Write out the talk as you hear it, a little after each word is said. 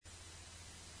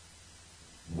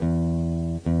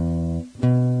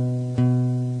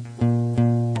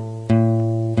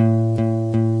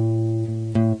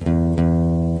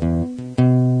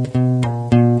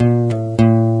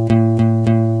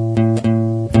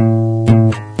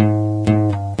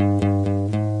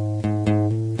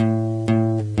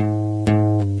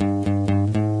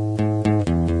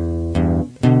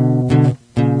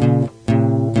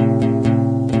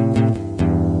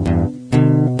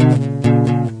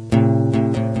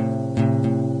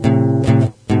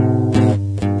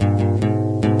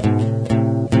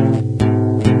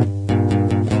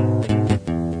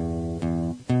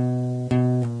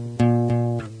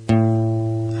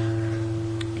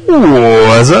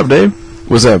up, Dave?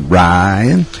 What's up,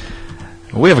 Ryan?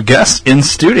 We have a guest in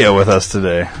studio with us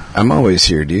today. I'm always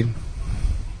here, dude.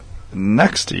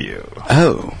 Next to you.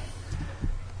 Oh.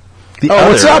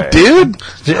 What's up, dude?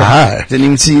 Hi. Didn't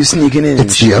even see you sneaking in.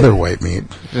 It's the other white meat.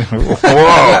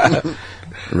 Whoa.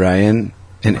 Ryan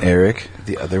and Eric,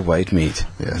 the other white meat.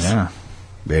 Yes. Yeah.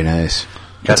 Very nice.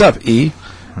 What's up, E?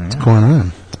 What's going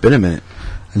on? It's been a minute.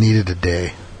 I needed a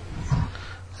day.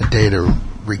 A day to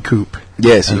recoup.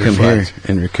 Yes, you and come here reflect.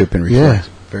 and recoup and reflect.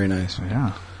 Very nice. Yeah.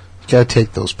 You gotta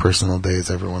take those personal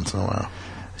days every once in a while.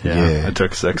 Yeah. It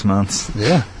took 6 months.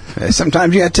 Yeah.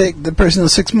 Sometimes you gotta take the personal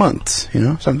 6 months,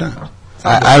 sometimes.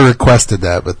 I requested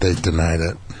that, but they denied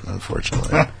it,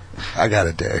 unfortunately. I got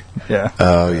a day. Yeah.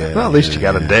 Oh, yeah. Well, at least you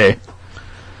got a day.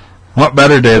 What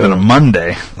better day than a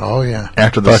Monday Oh, yeah.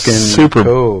 after the Fucking Super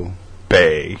cool.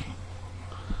 Bay?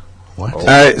 What? All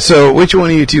right, so which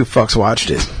one of you two fucks watched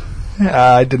it?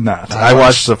 I did not. I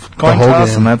watched the coin whole toss,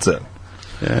 game. and that's it.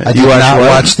 I did not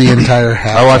watch the entire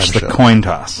half. I watched the coin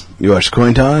toss. You watched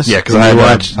coin toss? Yeah, because I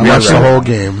watched the whole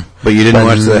game. But you didn't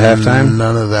watch the halftime?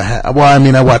 None of the well, I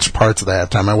mean, I watched parts of the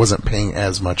halftime. I wasn't paying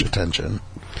as much attention.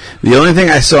 The only thing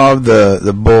I saw of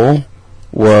the bull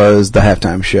was the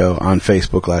halftime show on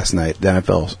Facebook last night. The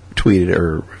NFL tweeted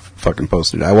or fucking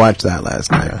posted it. I watched that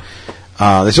last night.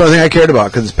 That's the only thing I cared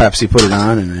about because Pepsi put it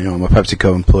on, and I'm a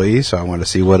PepsiCo employee, so I wanted to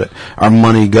see what our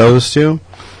money goes to.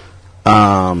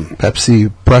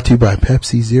 Pepsi, brought to you by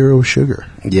Pepsi Zero Sugar.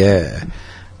 Yeah.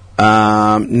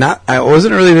 I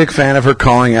wasn't a really big fan of her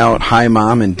calling out hi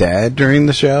mom and dad during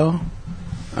the show.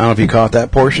 I don't know if you caught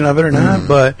that portion of it or not,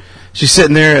 but she's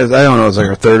sitting there, I don't know, it's like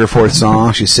her third or fourth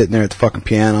song. She's sitting there at the fucking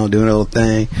piano doing a little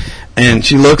thing. And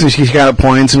she looks and she kind of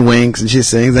points and winks and she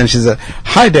sings. And she's like,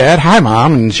 hi dad, hi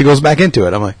mom. And she goes back into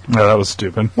it. I'm like, No, that was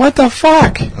stupid. what the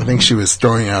fuck? I think she was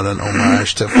throwing out an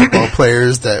homage to football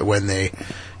players that when they,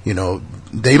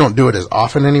 they don't do it as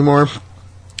often anymore,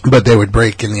 but they would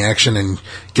break in the action and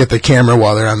get the camera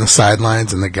while they're on the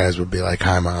sidelines, and the guys would be like,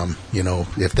 hi, Mom,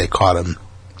 if they caught them.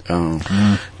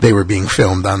 They were being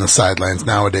filmed on the sidelines.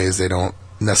 Nowadays, they don't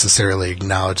necessarily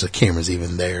acknowledge the camera's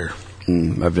even there.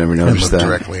 I've never And noticed look that.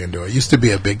 directly into it. It used to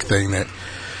be a big thing that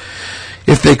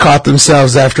if they caught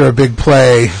themselves after a big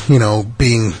play,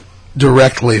 being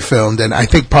directly filmed, and I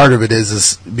think part of it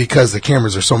is because the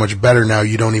cameras are so much better now,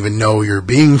 you don't even know you're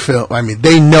being filmed. I mean,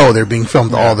 they know they're being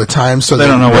filmed all the time, so They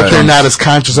don't know what they're it not is. as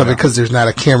conscious of it because there's not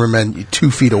a cameraman 2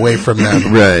 feet away from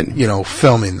them, Right.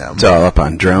 filming them. It's all up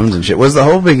on drones and shit. Was the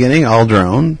whole beginning all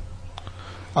drone?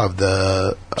 Of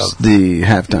the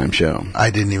halftime show. I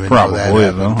didn't even Probably, know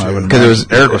that though. happened, I too. would Because it was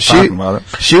Eric was talking about it.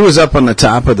 She was up on the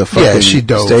top of the fucking she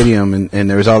dove. stadium, and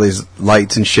there was all these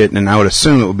lights and shit, and I would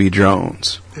assume it would be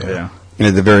drones. Yeah. And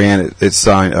at the very end, it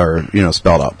signed or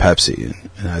spelled out Pepsi,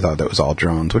 and I thought that was all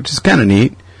drones, which is kind of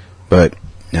neat, but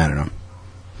I don't know.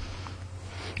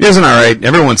 It wasn't all right.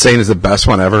 Everyone's saying it's the best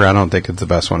one ever. I don't think it's the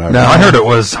best one ever. No, I heard it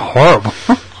was horrible.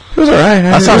 It was all right.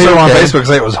 I saw people on Facebook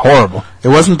say it was horrible. It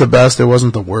wasn't the best. It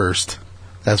wasn't the worst.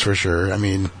 That's for sure. I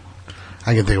mean,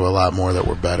 I can think of a lot more that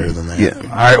were better than that. Yeah. All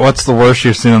right, what's the worst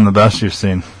you've seen and the best you've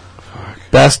seen?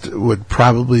 Best would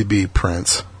probably be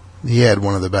Prince. He had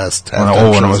one of the best. When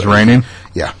halftime it shows was ever. raining?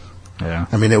 Yeah. Yeah.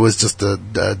 I mean, it was just a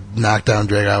knockdown,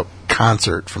 drag-out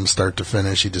concert from start to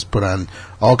finish. He just put on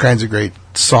all kinds of great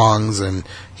songs, and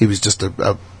he was just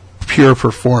a pure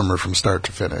performer from start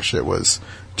to finish. It was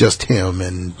just him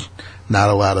and not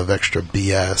a lot of extra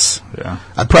BS. Yeah.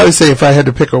 I'd probably say if I had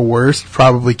to pick a worst,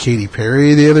 probably Katy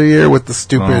Perry the other year with the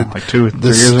stupid, like 2 or 3 the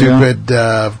years ago? stupid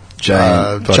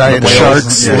Giant giant whales.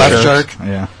 sharks, Yeah, left sharks. shark.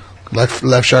 Yeah.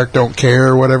 Left shark don't care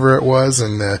or whatever it was,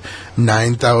 and the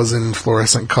 9,000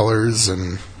 fluorescent colors,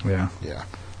 and Yeah. yeah.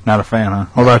 Not a fan, huh?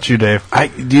 What about you, Dave?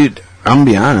 Dude, I'm gonna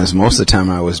be honest. Most of the time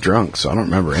I was drunk, so I don't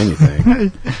remember anything.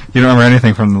 You don't remember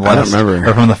anything from the I last? don't remember.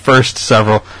 Or from the first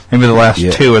several? Maybe the last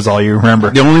Yeah. 2 is all you remember.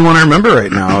 The only one I remember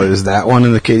right now is that one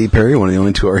and the Katy Perry one. The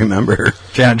only 2 I remember.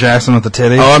 Janet Jackson with the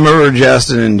titties. Oh, I remember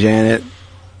Justin and Janet.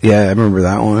 Yeah, I remember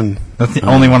that one. That's the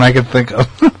only one I could think of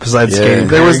besides Yeah. Katy Perry.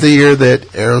 There was the year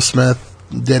that Aerosmith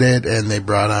did it, and they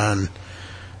brought on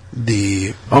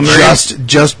the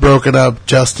just broken up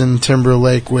Justin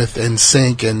Timberlake with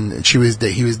NSYNC, and he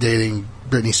was dating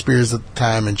Britney Spears at the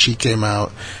time, and she came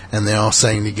out, and they all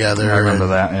sang together. I remember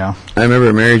and that, yeah. I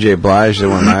remember Mary J. Blige, the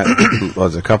one that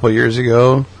was a couple years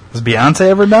ago. Has Beyonce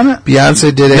ever done it?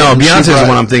 Beyonce did it. No, and she Beyonce's the brought-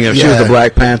 one I'm thinking of. She was the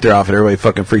Black Panther outfit everybody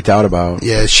fucking freaked out about.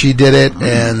 Yeah, she did it,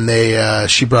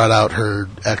 and she brought out her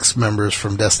ex-members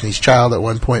from Destiny's Child at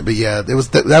one point. But yeah, it was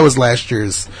that was last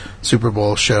year's Super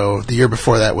Bowl show. The year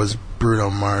before that was Bruno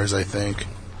Mars, I think.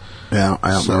 Yeah,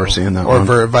 I don't remember seeing that or one.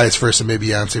 Or vice versa. Maybe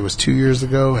Beyonce was 2 years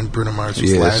ago and Bruno Mars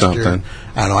was last year.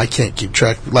 I don't know. I can't keep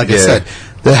track. Like I said,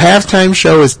 the halftime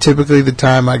show is typically the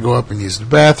time I go up and use the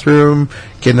bathroom,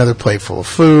 get another plate full of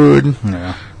food,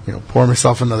 pour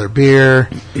myself another beer.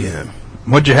 Yeah.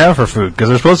 What'd you have for food? Because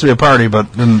there's supposed to be a party,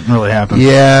 but didn't really happen.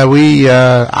 Yeah,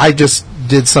 I just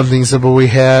did something simple. We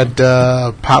had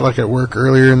potluck at work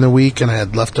earlier in the week, and I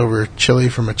had leftover chili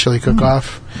from a chili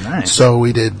cook-off. Nice. So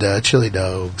we did chili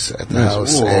dogs at the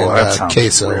house Ooh, and that sounds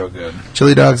queso. real good.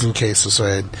 Chili dogs and queso. So I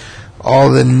had all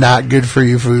the not good for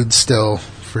you food still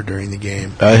for during the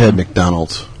game. I had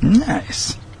McDonald's.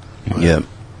 Nice. Yep.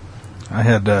 I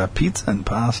had pizza and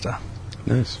pasta.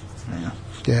 Nice.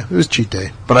 Yeah, it was cheat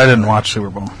day. But I didn't watch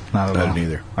Super Bowl. Not at all. I didn't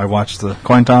either. I watched the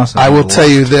coin toss. I will tell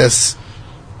you this.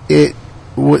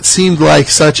 What seemed like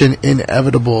such an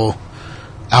inevitable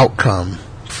outcome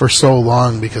for so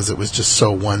long because it was just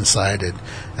so one-sided.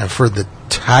 And for the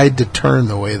tide to turn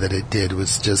the way that it did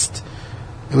was just...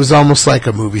 It was almost like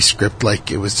a movie script.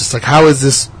 Like, it was just like, how is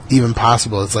this even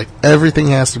possible? It's like, everything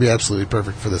has to be absolutely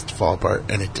perfect for this to fall apart.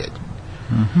 And it did.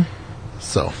 Mm-hmm.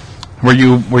 So... Were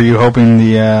you hoping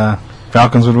the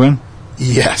Falcons would win?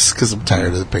 Yes, because I'm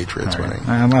tired of the Patriots winning.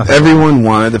 Everyone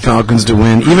wanted the Falcons to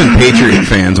win. Even Patriot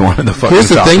fans wanted the fucking Here's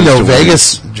the Falcons thing, though.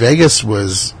 to Vegas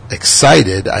was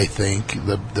excited. I think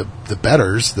the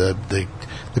bettors, the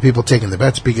people taking the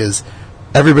bets, because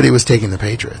everybody was taking the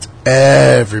Patriots.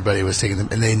 Everybody was taking them,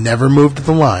 and they never moved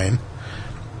the line.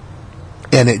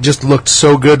 And it just looked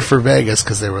so good for Vegas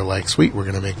because they were like, "Sweet, we're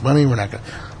going to make money. We're not going."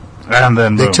 And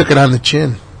then they took it on the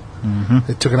chin. Mm-hmm.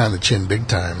 They took it on the chin big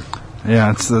time. Yeah,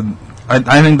 it's the.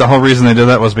 I think the whole reason they did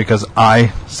that was because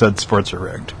I said sports are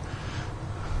rigged,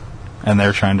 and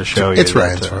they're trying to show you it's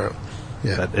Ryan's fault.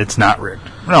 Yeah, that it's not rigged.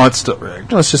 No, it's still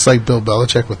rigged. No, it's just like Bill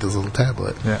Belichick with his little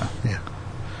tablet. Yeah.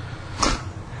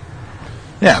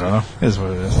 Yeah, I don't know. It is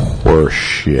what it is.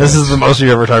 Horseshit. This is the most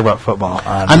you ever talk about football.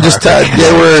 I'm just telling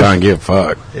you, trying to give a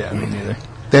fuck. Yeah, me neither.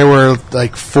 There were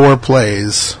like 4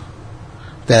 plays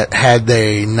that had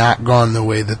they not gone the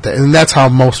way that and that's how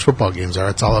most football games are.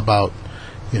 It's all about,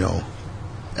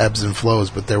 ebbs and flows,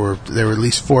 but there were at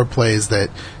least 4 plays that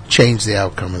changed the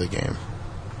outcome of the game.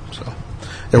 So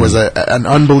there was an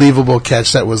unbelievable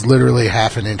catch that was literally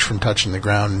half an inch from touching the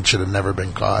ground and should have never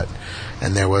been caught.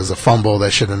 And there was a fumble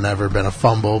that should have never been a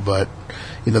fumble, but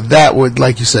that would,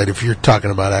 like you said, if you're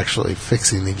talking about actually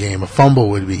fixing the game, a fumble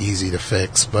would be easy to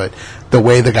fix, but the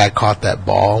way the guy caught that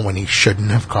ball when he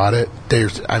shouldn't have caught it,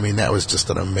 that was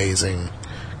just an amazing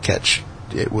catch.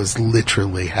 It was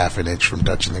literally half an inch from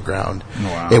touching the ground.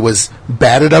 Wow. It was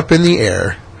batted up in the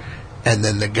air, and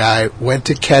then the guy went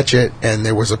to catch it, and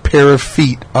there was a pair of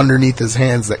feet underneath his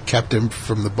hands that kept him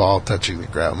from the ball touching the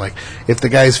ground. Like, if the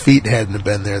guy's feet hadn't have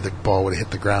been there, the ball would have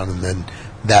hit the ground, and then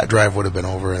that drive would have been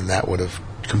over, and that would have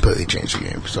completely changed the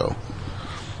game. So,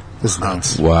 this is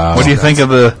nuts. Wow. What do you think of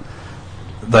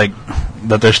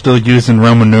that they're still using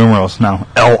Roman numerals now?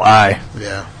 L-I.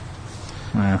 Yeah.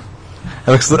 It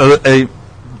looks,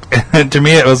 to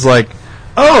me, it was like,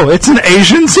 oh, it's an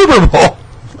Asian Super Bowl.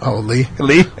 Oh, Lee?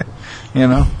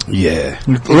 Yeah.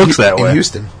 It looks that way. In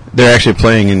Houston. They're actually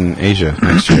playing in Asia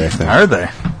next year, I think. Are they?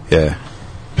 Yeah.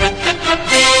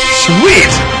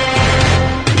 Sweet!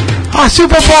 Oh,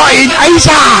 Super Bowl in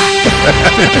Asia!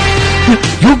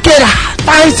 You get a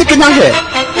 5-second nugget!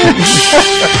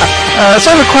 So I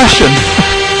have a question.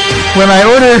 When I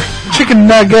order chicken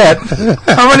nugget,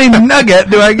 how many nugget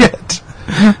do I get?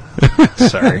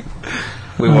 Sorry.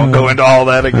 We won't go into all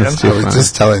that again. I was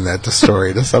just telling that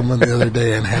story to someone the other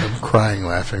day and had him crying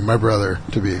laughing. My brother,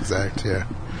 to be exact, yeah.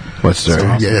 What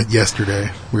story? Yeah, yesterday.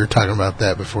 We were talking about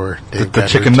that before Dave The got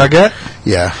chicken here. nugget?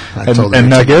 Yeah. I And- told and him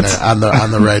nuggets? on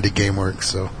the ride to GameWorks,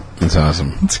 so. That's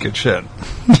awesome. That's good shit.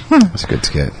 That's a good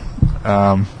skit.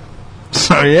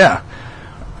 So, yeah.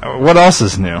 What else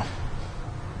is new?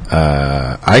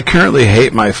 I currently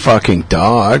hate my fucking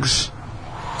dogs.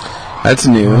 That's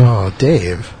new. Oh,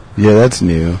 Dave. Yeah, that's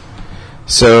new.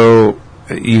 So,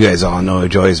 you guys all know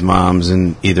Joy's mom's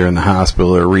either in the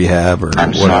hospital or rehab or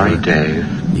I'm whatever. sorry, Dave.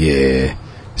 Yeah.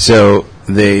 So,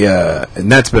 they,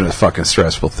 and that's been a fucking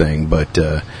stressful thing,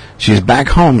 but, she's back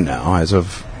home now as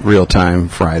of real time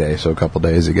Friday, so a couple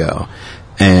days ago.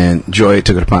 And Joy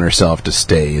took it upon herself to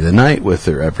stay the night with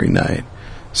her every night.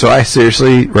 So I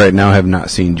seriously, right now, have not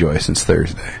seen Joy since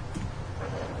Thursday.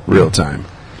 Real time.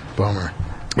 Bummer.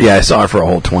 Yeah, I saw her for a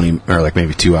whole 20, or like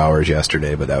maybe 2 hours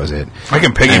yesterday, but that was it. I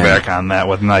can piggyback on that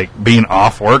with, being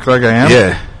off work like I am.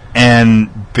 Yeah. And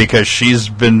because she's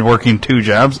been working 2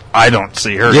 jobs, I don't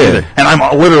see her Yeah. either. And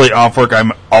I'm literally off work.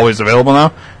 I'm always available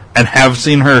now and have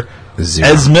seen her Zero.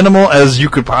 As minimal as you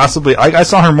could possibly. I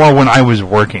saw her more when I was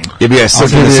working. Yeah, but you guys I'll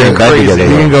sleep in the give you same bed crazy. together. You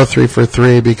though. can go 3 for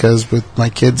 3 because with my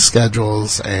kids'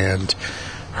 schedules and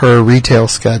her retail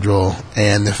schedule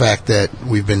and the fact that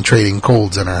we've been trading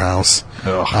colds in our house,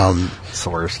 It's the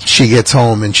worst. she gets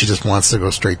home and she just wants to go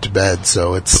straight to bed.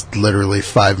 So it's literally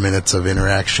 5 minutes of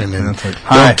interaction and That's like,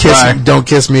 hi, bye. don't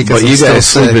kiss me because But you guys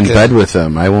sleep in bed with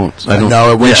them. I won't. I don't.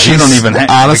 No, when Yeah, she's you don't even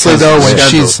ha- honestly because though of when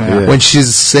schedules, she's yeah. when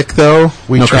she's sick though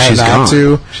we No, 'cause try she's not gone.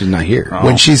 to. She's not here. Oh.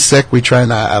 When she's sick, we try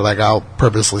not. I'll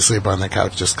purposely sleep on the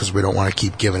couch just because we don't want to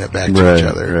keep giving it back to Right, each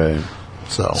other. right.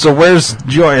 So where's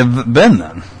Joy been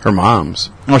then? Her mom's.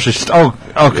 Oh, she's. Oh,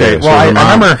 okay. Yeah, so well, I her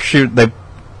mom- remember they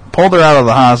pulled her out of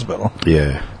the hospital.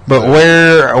 Yeah. But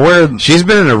where? She's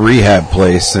been in a rehab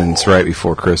place since right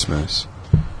before Christmas,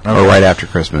 or Okay. right after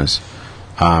Christmas,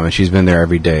 and she's been there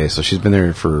every day. So she's been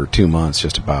there for 2 months,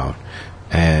 just about,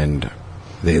 and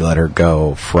they let her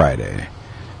go Friday,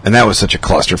 and that was such a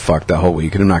clusterfuck that whole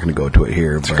week. And I'm not going to go to it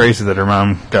here. It's crazy that her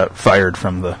mom got fired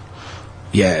from the.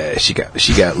 Yeah, she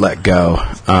got let go.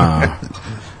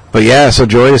 But yeah, so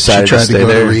Joy she decided to tried to stay go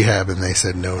there. to rehab and they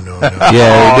said no.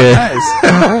 Yeah, they did.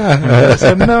 I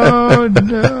said, no.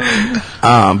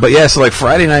 But yeah, so like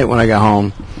Friday night when I got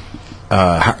home,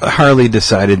 Harley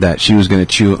decided that she was going to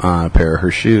chew on a pair of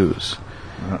her shoes.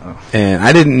 And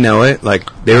I didn't know it. Like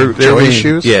they were Joy's being,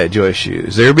 shoes? Yeah, Joy's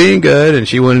shoes. They were being good, and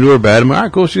she went into her bed. I'm like, all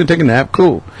right, cool. She's gonna take a nap.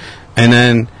 Cool. And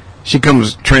then she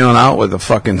comes trailing out with a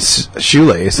fucking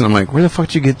shoelace, and I'm like, where the fuck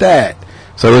did you get that?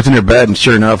 So I looked in her bed, and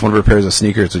sure enough, one of her pairs of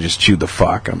sneakers had just chewed the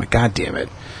fuck. I'm like, God damn it.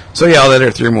 So yeah, I let her,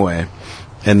 threw them away.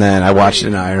 And then I watched it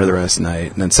and ironed her the rest of the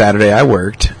night. And then Saturday I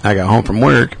worked. I got home from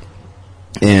work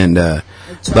and let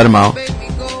him out.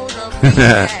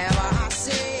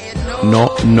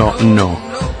 No.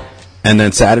 And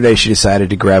then Saturday she decided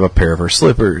to grab a pair of her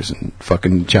slippers and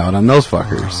fucking chow on those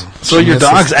fuckers. So your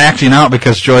dog's acting out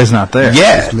because Joy's not there.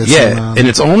 Yeah, missing yeah. mom. And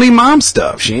it's only mom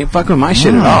stuff. She ain't fucking with my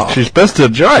shit at all. She's pissed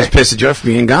at Joy. She's pissed at Joy for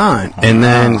being gone. And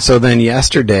then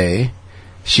yesterday,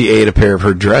 she ate a pair of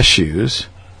her dress shoes.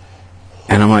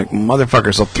 And I'm like,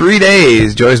 motherfucker. So 3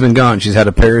 days, Joy's been gone. She's had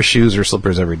a pair of shoes or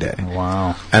slippers every day.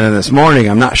 Wow. And then this morning,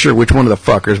 I'm not sure which one of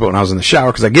the fuckers, but when I was in the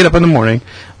shower, because I get up in the morning,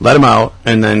 let them out,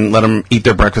 and then let them eat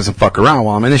their breakfast and fuck around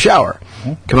while I'm in the shower.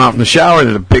 Come out from the shower, and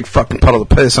there's a big fucking puddle of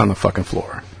piss on the fucking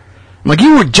floor. I'm like,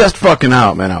 you were just fucking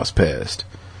out, man. I was pissed.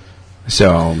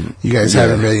 So You guys yeah.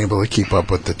 haven't been able to keep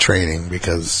up with the training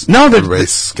because No,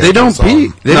 everybody's they don't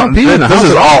schedule's pee. They don't pee in the This house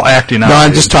is at all acting out. No,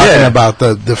 I'm just talking Yeah. about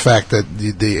the fact that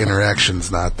the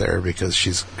interaction's not there because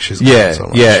she's gone Yeah, so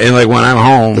much. yeah, and like when I'm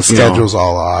home, The schedule's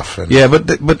all off. And Yeah, but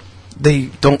they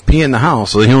don't pee in the house,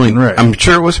 so he only. Right. I'm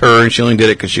sure it was her, and she only did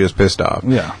it because she was pissed off.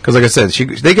 Yeah. because like I said,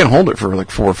 they can hold it for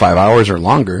like 4 or 5 hours or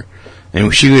longer, and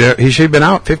he should have been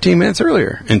out 15 minutes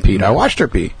earlier and peed. I watched her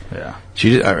pee. Yeah.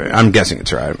 I'm guessing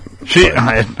it's right.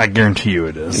 I guarantee you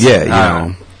it is. Yeah, you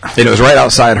know. And it was right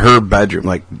outside her bedroom.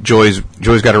 Like Joy's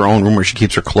got her own room where she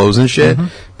keeps her clothes and shit.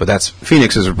 But that's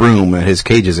Phoenix's room that his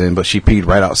cage is in. But she peed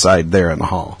right outside there in the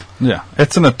hall. Yeah.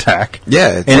 It's an attack.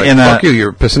 Yeah, it's And- like, and, fuck you,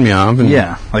 you're pissing me off. And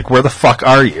Yeah. Like, where the fuck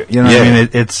are you? You know what I Yeah. mean?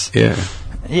 It's. yeah.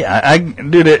 Yeah,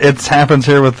 dude, it happens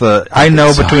here with the. I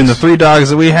know sucks. between the 3 dogs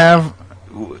that we have,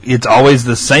 it's always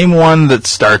the same one that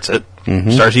starts it.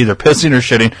 Starts either pissing or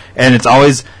shitting, and it's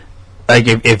always like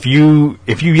if you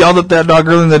yelled at that dog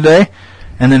early in the day,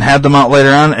 and then had them out later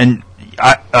on, and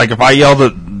if I yelled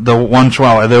at the one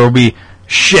Chihuahua, there will be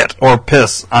shit or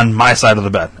piss on my side of the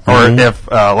bed, or if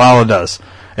Lala does,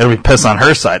 it'll be piss on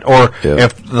her side, or Yeah.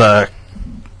 if the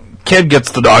kid gets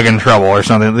the dog in trouble or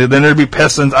something, then it'll be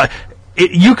piss and.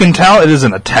 You can tell it is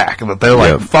an attack that they're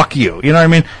like, Yep. "Fuck you," you know what I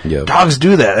mean? Yep. Dogs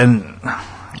do that, and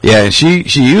Yeah, and she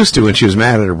used to when she was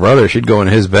mad at her brother. She'd go in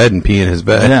his bed and pee in his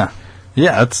bed.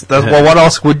 yeah. That's well. What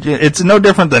else would you? It's no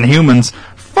different than humans.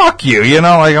 Fuck you, you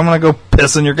know. Like I'm gonna go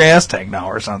piss in your gas tank now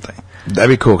or something. That'd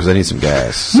be cool because I need some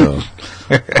gas. So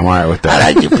I'm all right with that.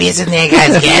 I like you pissing there,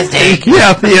 guys. Gas tank.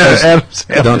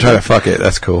 Yeah. Don't try to fuck it.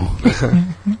 That's cool.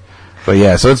 But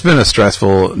yeah, so it's been a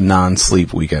stressful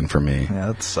non-sleep weekend for me. Yeah,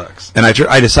 that sucks. And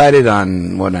I decided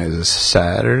on what night is this?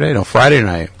 Saturday? No, Friday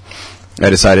night.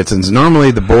 I decided since normally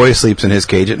the boy sleeps in his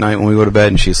cage at night when we go to bed,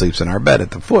 and she sleeps in our bed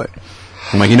at the foot.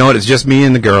 I'm like, you know what? It's just me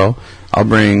and the girl. I'll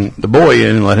bring the boy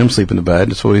in and let him sleep in the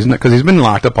bed. So because he's been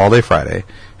locked up all day Friday.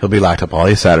 He'll be locked up all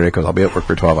day Saturday because I'll be at work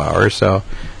for 12 hours. So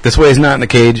this way he's not in the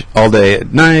cage all day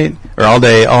at night, or all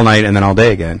day, all night, and then all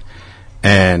day again.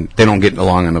 And they don't get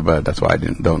along in the bed. That's why I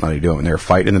don't know how to do it. And they were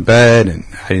fighting in the bed, and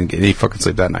I didn't get any fucking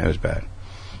sleep that night. It was bad.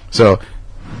 So,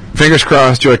 fingers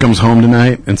crossed, Joy comes home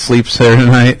tonight and sleeps there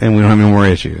tonight, and we don't have any more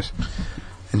issues.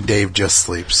 and Dave just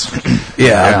sleeps.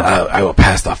 I will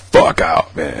pass the fuck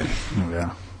out, man.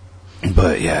 Yeah.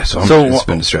 But yeah, so it's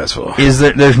been stressful.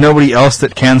 There's nobody else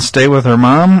that can stay with her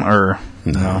mom, or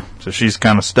no? So she's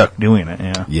kind of stuck doing it.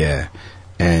 Yeah. Yeah,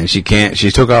 and she can't. She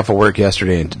took off of work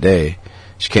yesterday and today.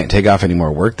 She can't take off any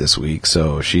more work this week,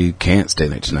 so she can't stay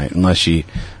there tonight unless she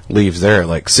leaves there at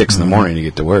like 6 in the morning to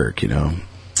get to work. You know,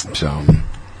 so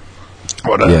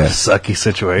what a sucky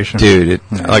situation, dude.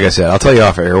 Like I said, I'll tell you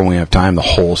off air when we have time the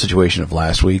whole situation of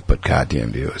last week. But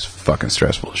goddamn, dude, it was fucking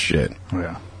stressful as shit.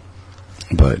 Yeah.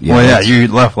 But you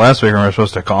left last week and were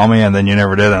supposed to call me, and then you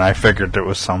never did, and I figured it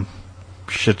was some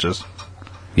shit just...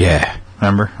 Yeah.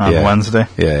 Remember? On Wednesday?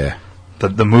 Yeah.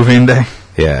 The moving day?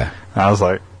 Yeah. I was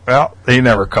like, well, he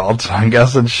never called, so I'm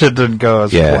guessing shit didn't go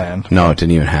as planned. No, it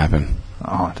didn't even happen.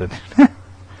 Oh, it didn't.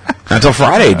 Until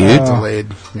Friday, dude.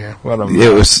 Delayed. Yeah.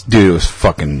 It was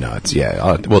fucking nuts.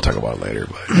 Yeah, we'll talk about it later.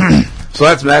 But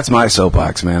so that's my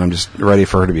soapbox, man. I'm just ready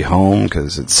for her to be home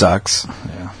because it sucks.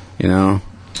 Yeah. You know?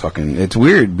 It's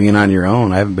weird being on your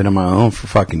own. I haven't been on my own for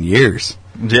fucking years.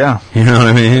 Yeah. You know what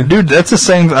I mean? Dude, that's the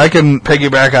same. I can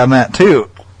piggyback on that, too.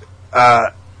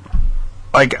 I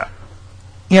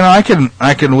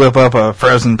can whip up a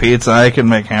frozen pizza. I can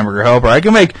make hamburger helper. I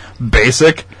can make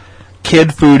basic kid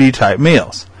foodie type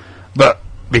meals. But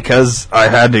because I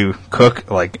had to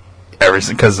cook, like,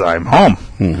 everything, because I'm home.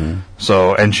 Mm-hmm.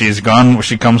 So, and she's gone.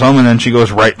 She comes home and then she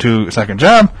goes right to a second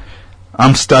job.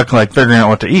 I'm stuck, like, figuring out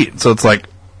what to eat. So it's like,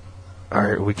 all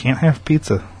right, we can't have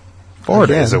pizza 4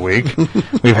 days a week.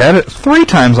 We've had it 3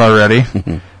 times already.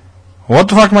 What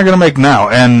the fuck am I going to make now?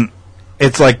 And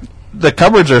it's like the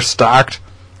cupboards are stocked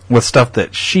with stuff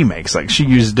that she makes. Like, she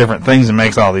uses different things and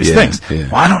makes all these things. Yeah.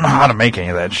 Well, I don't know how to make any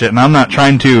of that shit, and I'm not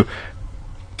trying to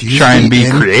be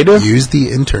creative. Use the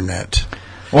internet.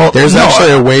 Well, there's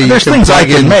actually a way. There's things I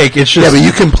can make. It's just but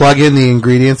you can plug in the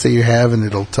ingredients that you have, and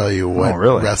it'll tell you what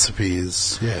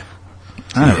recipes. Yeah.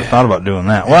 I never thought about doing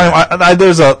that. Well,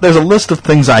 there's a list of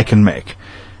things I can make,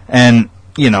 and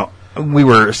we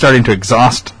were starting to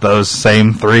exhaust those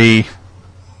same 3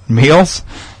 meals,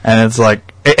 and it's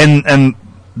like, and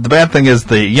the bad thing is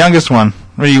the youngest one.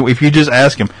 If you just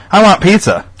ask him, I want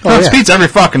pizza. He wants pizza every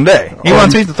fucking day. He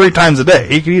wants pizza 3 times a day.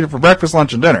 He can eat it for breakfast,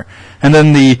 lunch, and dinner. And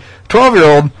then the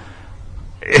 12-year-old,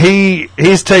 he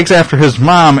takes after his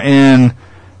mom in,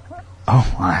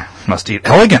 I must eat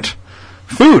elegant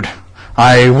food.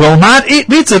 I will not eat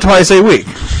pizza twice a week.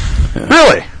 Yeah.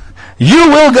 Really? You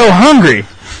will go hungry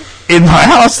in my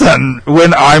house then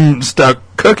when I'm stuck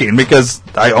cooking because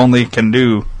I only can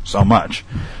do so much.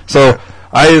 So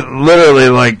I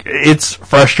literally, it's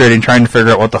frustrating trying to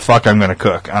figure out what the fuck I'm going to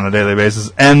cook on a daily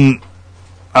basis. And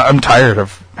I'm tired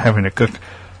of having to cook.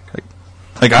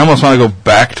 Like, I almost want to go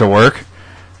back to work.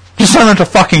 Just don't have to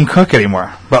fucking cook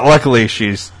anymore. But luckily,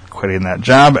 she's quitting that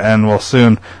job, and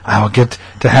I will get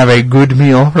to have a good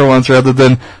meal for once rather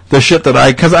than the shit that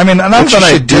I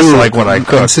dislike what I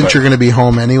cook. And since you're going to be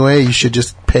home anyway, you should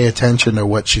just pay attention to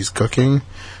what she's cooking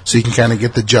so you can kind of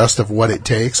get the gist of what it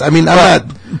takes. I mean,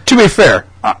 to be fair,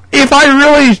 if I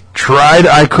really tried,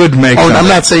 I could make something. I'm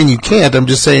not saying you can't. I'm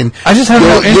just saying I just have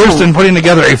no interest in putting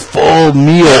together a full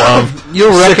meal of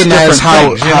You'll recognize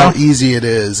how easy it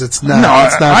is. It's not. No,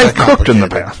 it's not I've cooked in the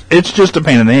past. It's just a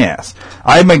pain in the ass.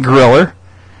 I'm a griller.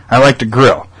 I like to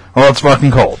grill. Well, it's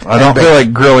fucking cold. I don't feel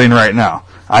like grilling right now.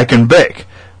 I can bake.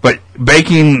 But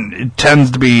baking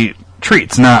tends to be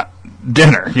treats, not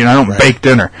dinner. I don't bake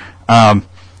dinner.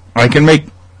 I can make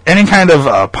any kind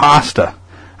of pasta.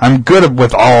 I'm good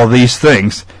with all of these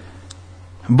things.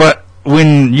 But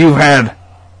when you've had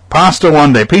pasta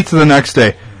one day, pizza the next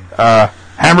day,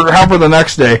 hamburger helper the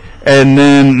next day, and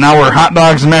then now we're hot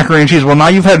dogs and macaroni and cheese. Well, now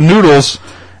you've had noodles,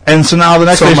 and so now the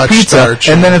next day's pizza. Starch,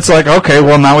 and then it's like, okay,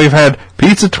 well, now we've had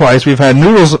pizza twice, we've had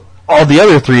noodles all the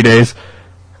other 3 days.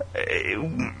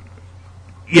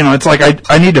 It's like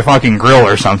I need to fucking grill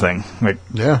or something.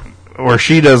 Or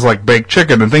she does baked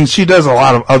chicken and things. She does a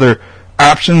lot of other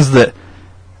options that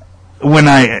when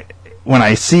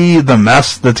I see the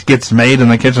mess that gets made in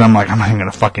the kitchen, I'm like, I'm not even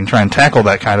going to fucking try and tackle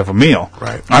that kind of a meal.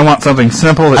 Right. I want something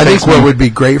simple. I think what would be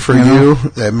great for you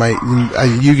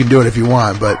that you can do it if you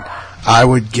want, but I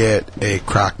would get a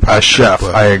crock pot. A chef,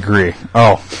 cookbook. I agree.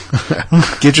 Oh.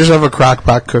 Get yourself a crock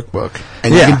pot cookbook.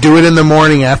 And you can do it in the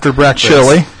morning after breakfast.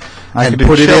 Chili. And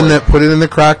put it in the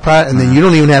crock pot, and then you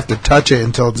don't even have to touch it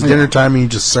until it's dinner time, and you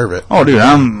just serve it. Oh, dude,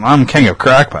 I'm king of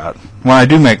crock pot. When I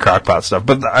do make crock pot stuff,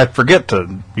 but I forget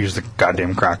to use the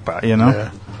goddamn crock pot.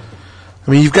 Yeah.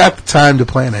 I mean, you've got the time to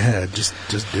plan ahead. Just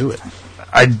do it.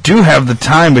 I do have the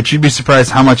time, but you'd be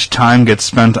surprised how much time gets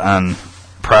spent on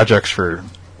projects for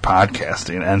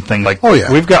podcasting and things like. Oh,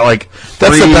 yeah. We've got like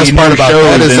That's the 3 best part new about shows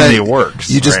that is in that the works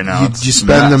you just right now. you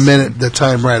spend Nuts. the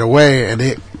time right away, and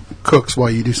it cooks while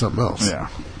you do something else. Yeah.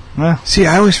 Yeah. See,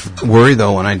 I always worry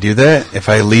though when I do that. If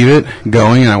I leave it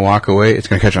going and I walk away, it's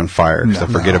going to catch on fire because I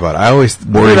forget about it. I always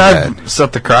worry Dude, that. I've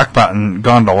set the crock pot and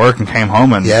gone to work and came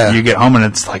home, and Yeah. you get home and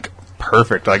it's like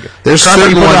perfect. Like There's crock pot,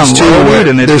 certain you put it ones on too. low Where, heat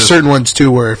and it there's just- certain ones too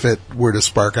where if it were to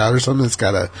spark out or something, it's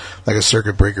got a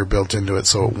circuit breaker built into it,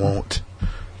 so it won't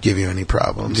give you any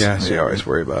problems. Yeah, see, I always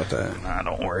worry about that. Nah,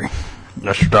 don't worry.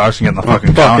 That's your dogs can get in the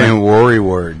fucking Fucking counter. worry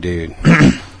word, dude.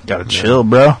 Gotta chill,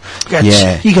 bro.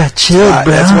 You got chill,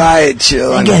 That's why I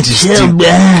chill. You gotta chill, bro.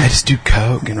 I just do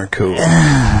coke and we're cool.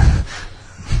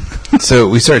 So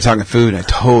we started talking food, and I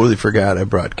totally forgot I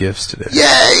brought gifts today.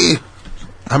 Yay!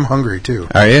 I'm hungry too.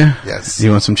 Are you? Yes.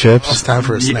 You want some chips? It's time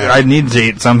for a snack. I need to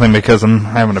eat something because I'm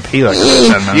having to pee like every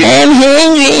 10 minutes. I'm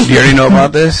hungry. Do you already know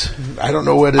about this? I don't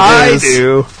know what it is. I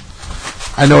do.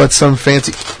 I know it's some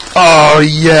fancy. Oh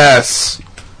yes.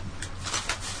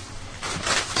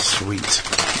 Sweet.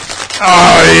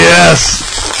 Oh, yes.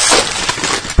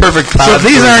 Perfect. So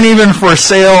these aren't even for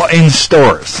sale in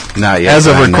stores. Not yet. As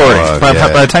of I know recording. of, By yeah.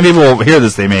 the time people hear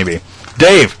this, they may be.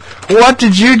 Dave, what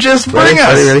did you just bring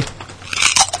us? Ready?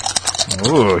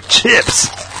 Ooh, chips.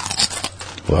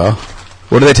 Well,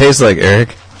 what do they taste like,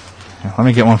 Eric? Let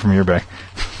me get one from your bag.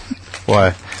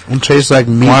 Why? It tastes like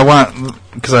meat. Well, I want,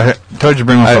 because I told you to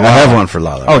bring one I for Lala. have one for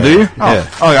Lala. Oh, right? do you? Yeah.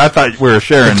 Oh, I thought we were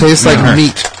sharing. It tastes like her.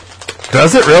 meat.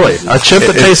 Does it really? A chip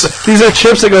that tastes. These are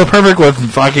chips that go perfect with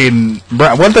fucking.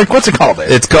 What's it called?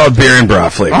 Dave? It's called beer and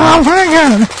broth flavor. Oh my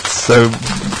god! So,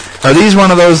 are these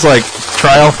one of those like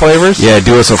trial flavors? Yeah,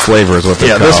 do us a flavor is what they're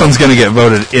Yeah, called. this one's gonna get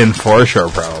voted in for sure,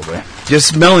 probably. Just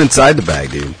smell inside the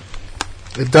bag, dude.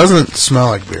 It doesn't smell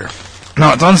like beer.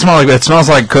 No, it doesn't smell like that. It smells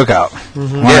like cookout.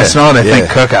 When I Yeah, smell it, I think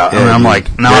yeah. cookout, and Yeah, I'm dude.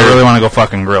 like, now I really want to go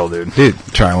fucking grill, dude. Dude,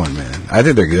 try one, man. I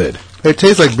think they're good. It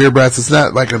tastes like beer breaths. It's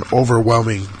not like an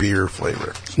overwhelming beer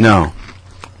flavor. No.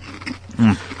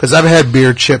 Because I've had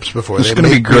beer chips before. It's They gonna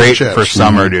be make beer great chips. for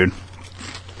summer, dude.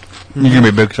 You're gonna be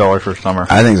a big seller for summer.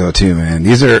 I think so too, man.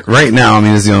 These are, right now, I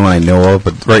mean, this is the only one I know of,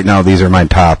 but right now these are my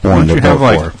top one Don't to you have vote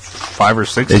like for. 5 or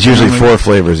 6? It's usually 4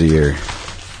 flavors a year.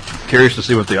 Curious to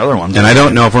see what the other ones. And I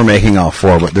don't know if we're making all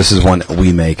 4, but this is one that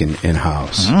we make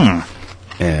in-house.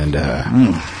 And,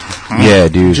 yeah,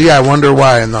 dude. Gee, I wonder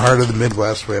why in the heart of the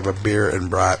Midwest we have a beer and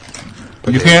brat.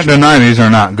 You can't deny these are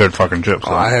not good fucking chips.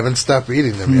 Oh, I haven't stopped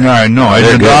eating them yet. No, I know. They're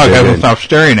Your good, dog they're hasn't good. stopped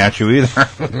staring at you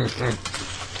either.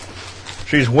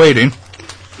 She's waiting.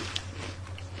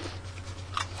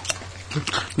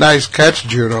 Nice catch,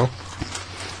 Juno.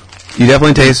 You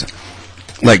definitely taste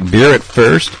like beer at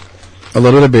first, a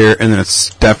little bit of beer, and then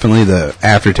it's definitely the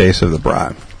aftertaste of the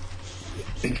brat.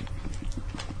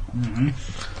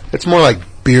 It's more like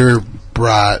beer,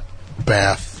 brat,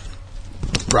 bath,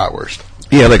 bratwurst.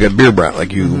 Yeah, like a beer brat,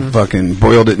 like you fucking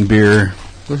boiled it in beer,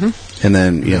 and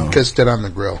then, you know. Kissed it on the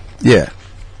grill. Yeah.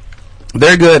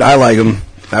 They're good. I like them.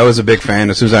 I was a big fan.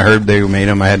 As soon as I heard they made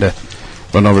them, I had to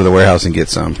run over to the warehouse and get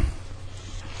some.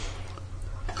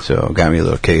 So, got me a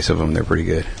little case of them. They're pretty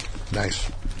good. Nice.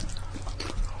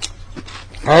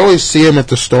 I always see them at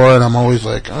the store, and I'm always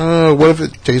like, oh, what if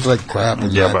it tastes like crap?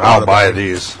 And Yeah, I but thought I'll about buy it.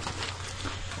 these.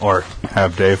 Or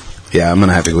have Dave. Yeah, I'm going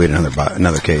to have to go get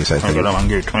another case, I I'm think. gonna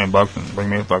get you $20 and bring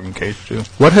me a fucking case too.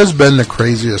 What has been the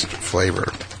craziest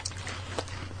flavor,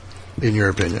 in your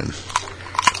opinion?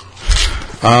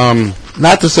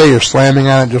 Not to say you're slamming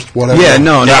on it, just whatever. Yeah,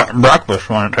 no, no. Yeah, breakfast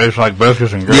when it tastes like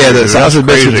biscuits and gravy. Yeah, the dude, sausage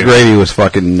that's biscuits crazy. gravy was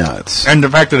fucking nuts. And the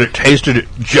fact that it tasted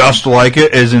just like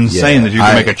it is insane Yeah, that you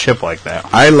can make a chip like that.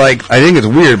 I think it's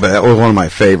weird, but that was one of my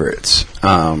favorites.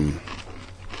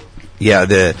 Yeah,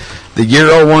 the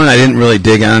gyro one, I didn't really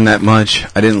dig on that much.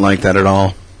 I didn't like that at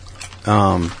all.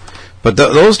 But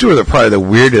those two are probably the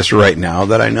weirdest right now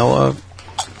that I know of.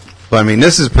 But I mean,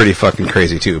 this is pretty fucking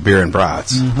crazy too. Beer and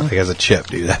brats, like as a chip,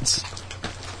 dude.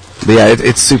 But yeah,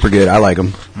 it's super good. I like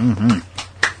them.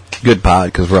 Good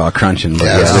pod because we're all crunching. But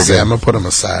Yeah, I was yeah, gonna say, they're I'm good. gonna put them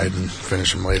aside and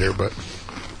finish them later, but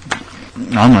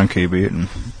I'm gonna keep eating.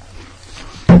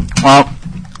 Well,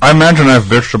 I imagine I've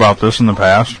bitched about this in the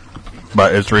past,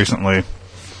 but it's recently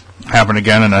happened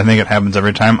again, and I think it happens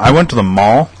every time. I went to the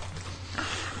mall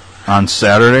on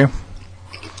Saturday.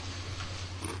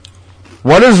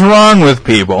 What is wrong with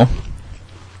people?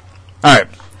 Alright.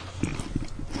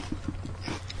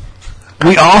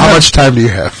 how much time do you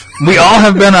have? We all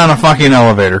have been on a fucking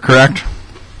elevator, correct?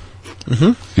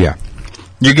 Yeah.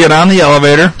 You get on the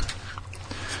elevator,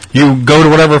 you go to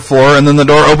whatever floor, and then the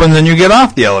door opens and you get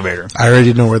off the elevator. I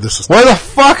already know where this is. Why the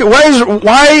fuck?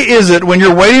 Why is it when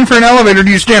you're waiting for an elevator,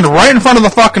 do you stand right in front of the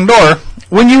fucking door,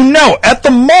 when you know at the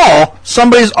mall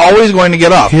somebody's always going to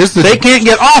get off. They can't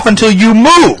get off until you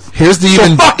move.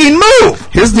 Fucking move.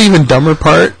 Here's the even dumber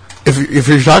part. If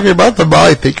you're talking about the mall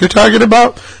I think you're talking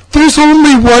about, there's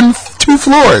only 2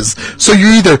 floors. So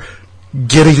you're either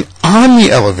getting on the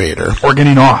elevator or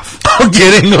getting off.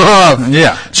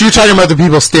 Yeah. So you're talking about the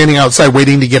people standing outside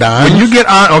waiting to get on? When you get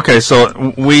on, okay,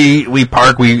 so we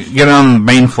park, we get on the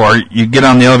main floor, you get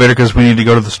on the elevator because we need to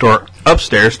go to the store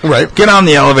upstairs. Right. Get on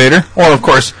the elevator. Well, of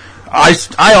course,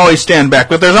 I always stand back,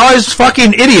 but there's always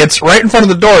fucking idiots right in front of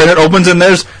the door, and it opens, and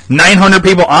there's 900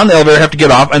 people on the elevator have to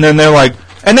get off, and then they're like,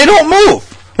 and they don't move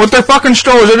with their fucking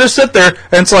strollers. They just sit there,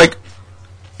 and it's like,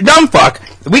 dumb fuck.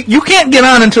 You can't get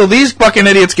on until these fucking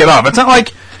idiots get off. It's not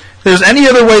like there's any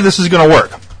other way this is going to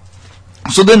work.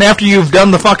 So then after you've done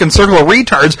the fucking circle of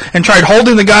retards and tried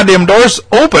holding the goddamn doors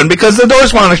open because the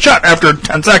doors want to shut after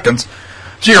 10 seconds.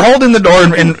 So you're holding the door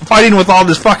and fighting with all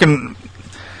this fucking...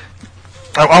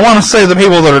 I want to say the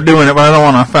people that are doing it, but I don't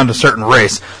want to offend a certain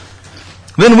race.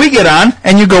 Then we get on,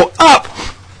 and you go up,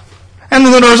 and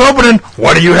then the door's open, and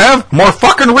what do you have? More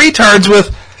fucking retards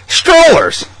with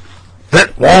strollers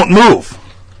that won't move.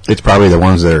 It's probably the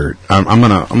ones that are... I'm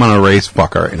gonna raise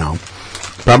fuck right now.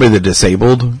 Probably the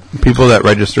disabled people that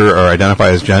register or identify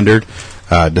as gendered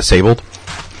disabled.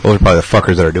 Those are probably the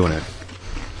fuckers that are doing it.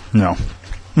 No.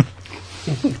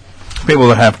 People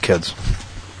that have kids.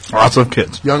 Lots of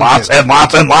kids. Lots and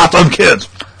lots and lots of kids.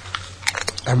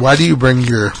 And why do you bring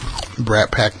your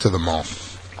brat pack to the mall?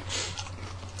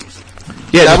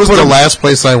 Yeah, that was the last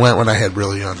place I went when I had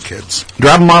really young kids.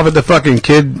 Drop them off at the fucking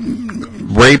kid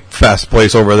rape fest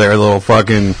place over there, little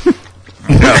fucking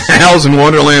Alice in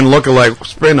Wonderland lookalike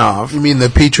spin-off. You mean the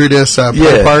Petri Dish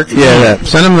park? Yeah,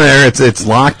 send them there. It's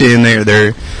locked in. They get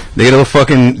a little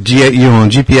fucking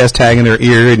GPS tag in their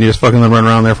ear, and you just fucking run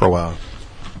around there for a while.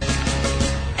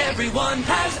 Everyone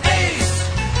has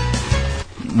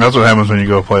AIDS. That's what happens when you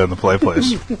go play in the play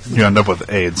place. You end up with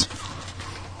AIDS.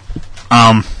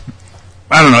 I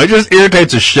don't know. It just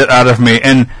irritates the shit out of me,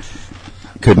 and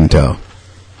couldn't tell.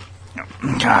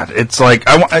 God, it's like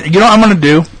you know what I'm going to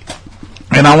do,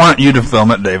 and I want you to film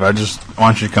it, Dave. I just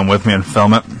want you to come with me and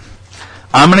film it.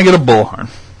 I'm going to get a bullhorn,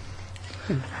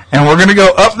 and we're going to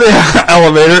go up the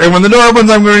elevator. And when the door opens,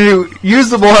 I'm going to use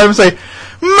the bullhorn and say,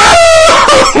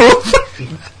 "Move!"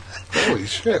 Holy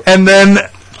shit! And then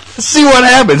see what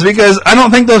happens, because I don't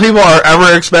think those people are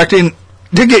ever expecting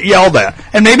to get yelled at.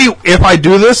 And maybe if I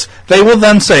do this, they will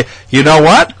then say, you know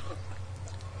what?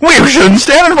 We shouldn't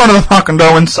stand in front of the fucking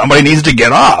door when somebody needs to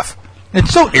get off.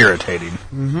 It's so irritating.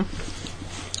 Mm-hmm.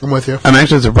 I'm with you. I'm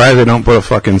actually surprised they don't put a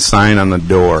fucking sign on the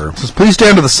door. It says, please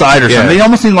stand to the side or something. They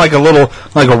almost need like a little,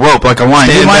 like a rope, like a line.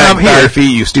 Stand back up here. 5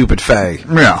 feet, you stupid fag.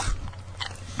 Yeah.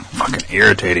 Fucking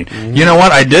irritating. Mm-hmm. You know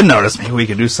what? I did notice. Maybe we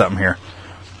could do something here.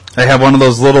 They have one of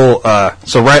those little,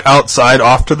 so right outside,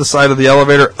 off to the side of the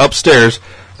elevator, upstairs,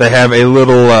 they have a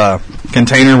little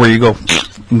container where you go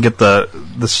and get the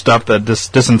stuff, the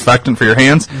disinfectant for your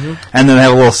hands, and then they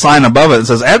have a little sign above it that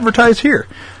says, advertise here.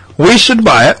 We should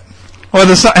buy it,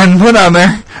 and put on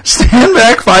there, stand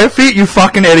back 5 feet, you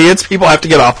fucking idiots. People have to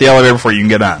get off the elevator before you can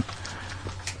get on.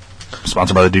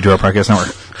 Sponsored by the Detour Podcast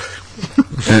Network.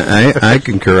 I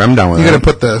concur. I'm down with that. You're going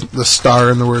to put the star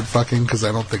in the word fucking, because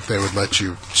I don't think they would let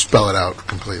you spell it out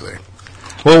completely.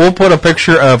 Well, we'll put a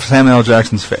picture of Samuel L.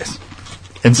 Jackson's face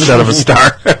instead of a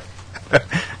star.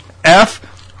 F,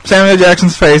 Samuel L.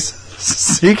 Jackson's face,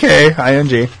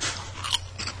 C-K-I-N-G.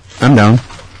 I'm down.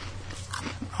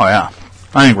 Oh, yeah.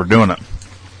 I think we're doing it.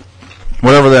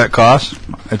 Whatever that costs,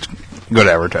 it's good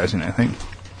advertising, I think.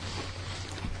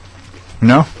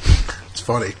 No? It's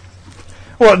funny.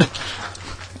 Well,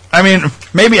 I mean,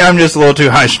 maybe I'm just a little too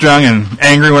high-strung and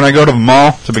angry when I go to the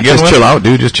mall to begin with. Just chill out,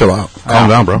 dude. Just chill out. Calm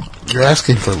down, bro. You're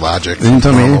asking for logic from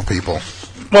normal people.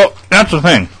 Well, that's the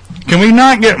thing. Can we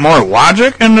not get more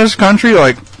logic in this country?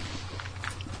 Like,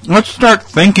 let's start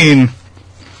thinking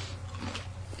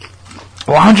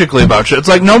logically about shit. It's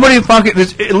like nobody fucking...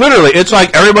 literally, it's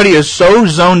like everybody is so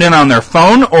zoned in on their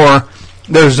phone or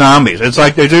they're zombies. It's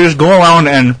like they just go around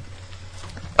and...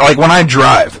 Like, when I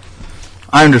drive...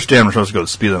 I understand we're supposed to go the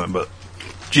speed limit, but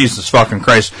Jesus fucking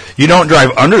Christ, you don't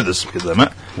drive under the speed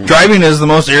limit. Driving is the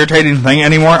most irritating thing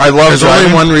anymore. I love driving. There's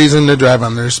only one reason to drive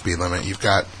under the speed limit. You've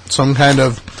got some kind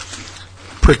of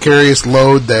precarious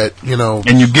load that, you know...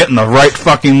 And you get in the right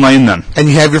fucking lane then. And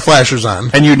you have your flashers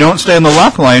on. And you don't stay in the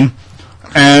left lane,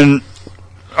 and...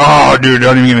 Oh, dude,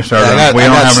 don't even get me started. We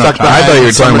don't have enough time. I thought you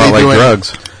were talking about, like,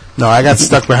 drugs. No, I got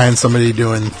stuck behind somebody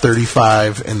doing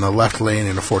 35 in the left lane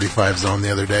in a 45 zone the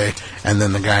other day, and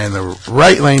then the guy in the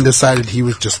right lane decided he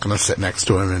was just going to sit next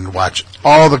to him and watch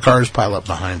all the cars pile up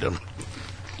behind him.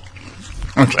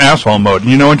 It's asshole mode.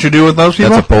 You know what you do with those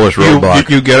people? That's a Polish roadblock.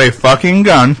 You get a fucking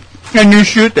gun, and you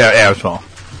shoot that asshole.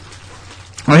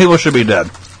 And people should be dead.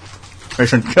 They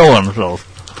should kill themselves.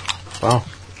 Wow.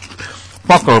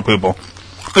 Fuck those people.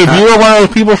 If you are one of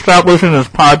those people, stop listening to this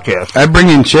podcast. I bring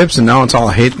in chips, and now it's all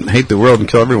hate the world and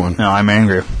kill everyone. No, I'm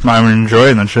angry. I'm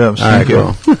enjoying the chips. All right, Thank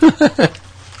you. cool.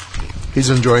 He's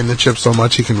enjoying the chip so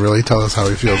much he can really tell us how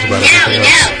he feels about everything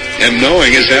else. And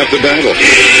knowing is half the battle.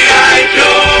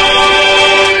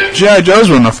 G.I. Joes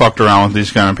wouldn't have fucked around with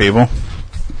these kind of people.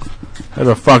 They'd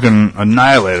have fucking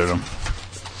annihilated them.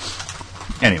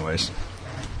 Anyways.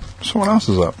 So what else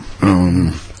is up?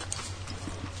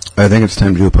 I think it's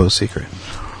time to do a post secret.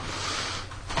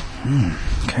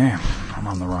 Okay. I'm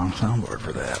on the wrong soundboard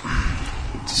for that.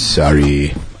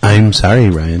 Sorry. I'm sorry,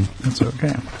 Ryan. That's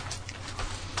okay.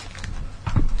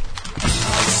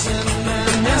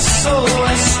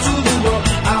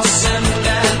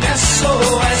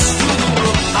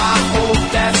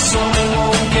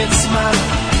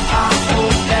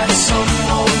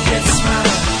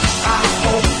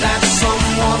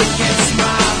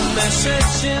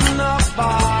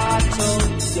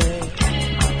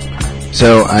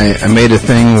 So I made a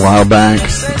thing a while back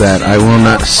that I will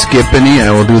not skip any. I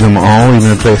will do them all,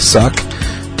 even if they suck.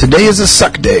 Today is a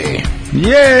suck day.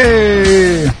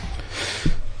 Yay!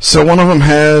 So one of them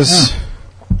has...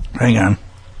 Hang on.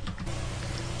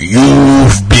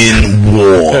 You've been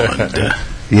warned.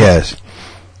 Yes.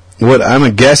 What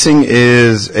I'm guessing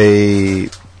is a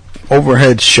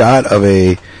overhead shot of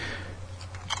a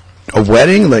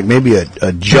wedding, like maybe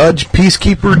a judge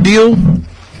peacekeeper deal.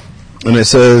 And it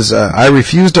says, I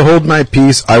refuse to hold my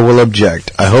peace. I will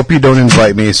object. I hope you don't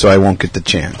invite me so I won't get the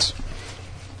chance.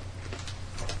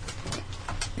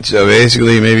 So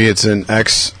basically, maybe it's an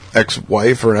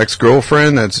ex-wife or an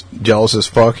ex-girlfriend that's jealous as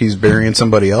fuck. He's burying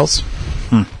somebody else.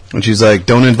 And she's like,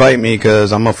 don't invite me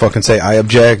because I'm going to fucking say I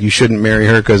object. You shouldn't marry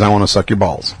her because I want to suck your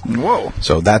balls. Whoa.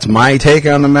 So that's my take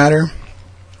on the matter.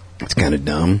 It's kind of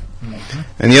dumb.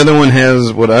 And the other one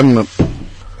has what I'm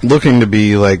looking to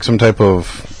be like some type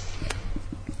of,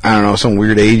 I don't know, some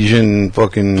weird Asian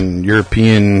fucking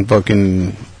European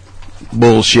fucking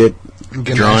bullshit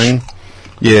Ganesh. drawing.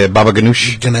 Yeah, Baba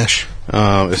Ganoush. Ganesh.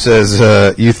 It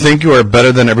says, you think you are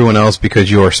better than everyone else because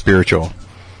you are spiritual.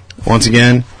 Once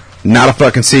again, not a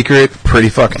fucking secret, pretty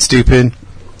fucking stupid.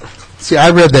 See,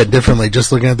 I read that differently.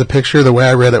 Just looking at the picture, the way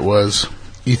I read it was,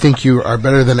 you think you are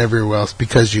better than everyone else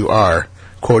because you are,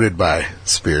 quoted by,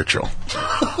 spiritual.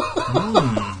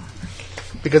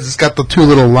 Because it's got the two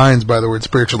little lines by the word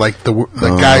spiritual, like the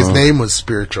guy's name was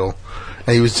spiritual,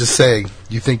 and he was just saying,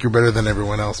 you think you're better than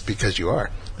everyone else because you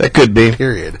are. That could be.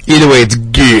 Period. Either way, it's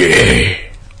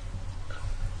gay.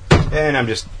 And I'm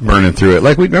just burning through it.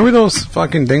 Like, remember those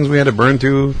fucking things we had to burn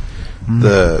through?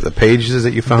 The pages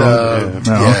that you found?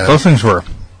 No, Yeah. those things were...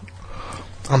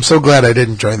 I'm so glad I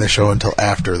didn't join the show until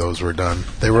after those were done.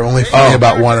 They were only funny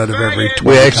about one out of every 20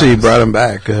 We actually times. brought them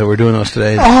back. We're doing those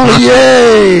today. Oh,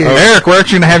 yay! Eric, we're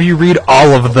actually going to have you read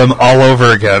all of them all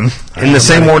over again. In the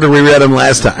same order we read them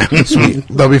last time. Sweet.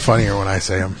 They'll be funnier when I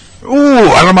say them. Ooh,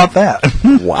 I don't know about that.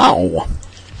 Wow.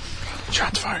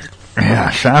 Shots fired. Yeah,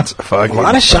 shots fucking A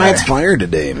lot of fire. shots fired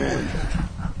today, man.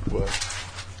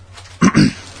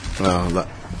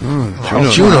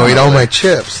 Juno ate all my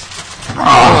chips.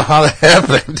 Oh, how that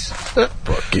happened.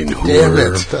 Fucking Damn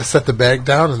whore. it. I set the bag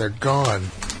down and they're gone.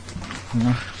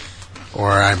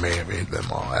 Or I may have ate them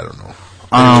all. I don't know.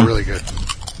 They were really good.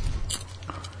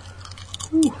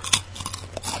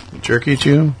 Jerky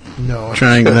chew? No.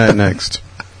 Trying that next.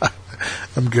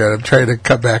 I'm good. I'm trying to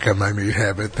cut back on my meat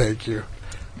habit. Thank you.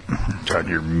 Tried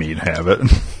your meat habit.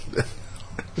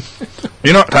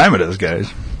 You know what time it is,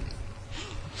 guys?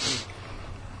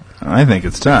 I think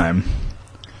it's time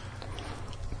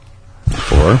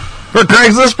for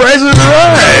Craigslist Price is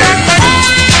Right!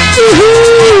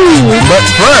 Woohoo! But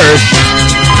first,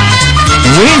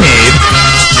 we need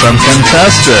some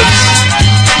contestants.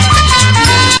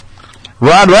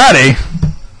 Rod Roddy,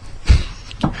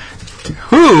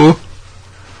 who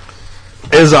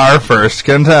is our first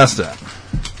contestant?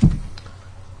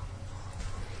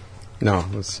 No,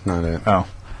 that's not it. Oh.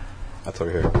 That's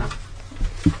over here.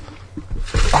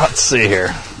 Let's see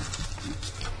here.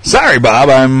 Sorry, Bob,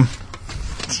 I'm...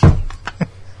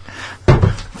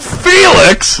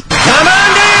 Felix! Come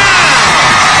on down!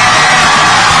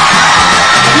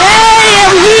 Yay,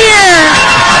 I'm here!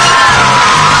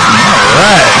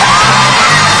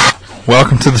 Alright.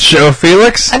 Welcome to the show,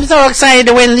 Felix. I'm so excited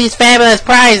to win these fabulous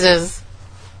prizes.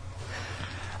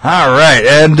 Alright,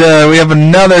 and we have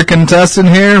another contestant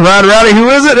here. Rod Roddy, who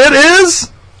is it? It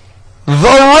is... The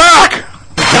Rock!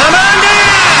 Come on down!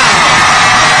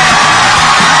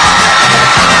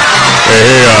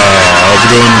 Hey, how's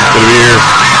it going? Good to be here.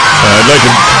 I'd like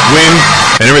to win,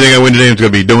 and everything I win today is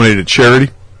going to be donated to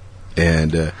charity.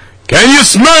 And can you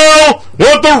smell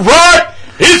what the Rock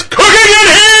is cooking in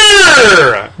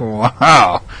here?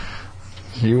 Wow.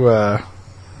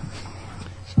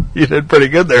 You did pretty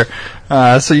good there.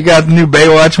 So you got the new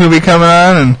Baywatch movie coming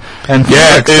on, and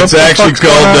Yeah, it's actually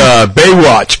called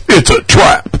Baywatch. It's a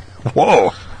trap.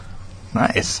 Whoa,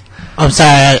 nice. I'm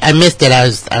sorry, I missed it. I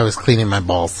was cleaning my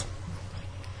balls.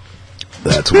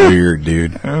 That's weird,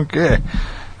 dude. Okay,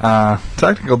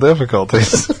 technical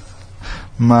difficulties.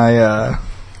 My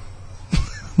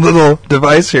little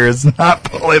device here is not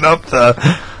pulling up the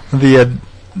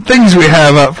things we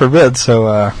have up for bid.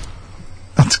 So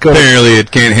let's go. Apparently,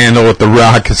 it can't handle what the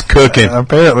Rock is cooking.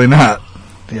 Apparently not.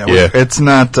 Yeah. It's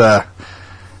not.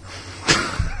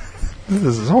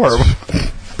 This is horrible.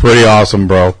 Pretty awesome,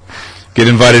 bro. Get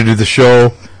invited to the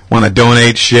show. Want to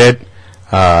donate shit?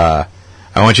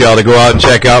 I want you all to go out and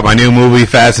check out my new movie,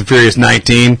 Fast and Furious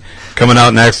 19, coming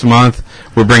out next month.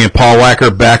 We're bringing Paul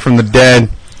Walker back from the dead.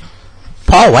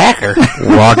 Paul Walker. All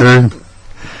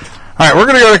right, we're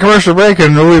going to go to commercial break,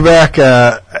 and we'll be back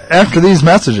after these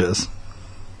messages.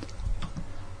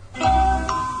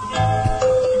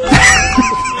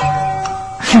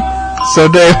 So,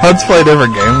 Dave, let's play a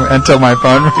different game until my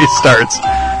phone restarts.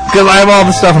 Because I have all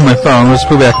the stuff on my phone. Let's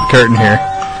pull back the curtain here,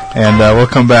 and we'll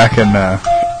come back and...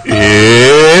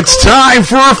 It's time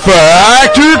for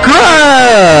Fact or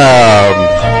Crap!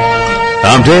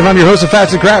 I'm Dave, I'm your host of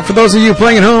Fact or Crap. For those of you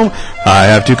playing at home, I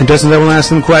have two contestants. I will ask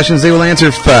them questions. They will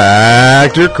answer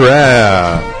Fact or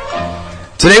Crap.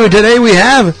 Today we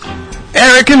have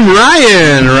Eric and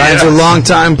Ryan. Ryan's a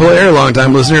long-time player,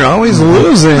 long-time listener, always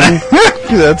losing.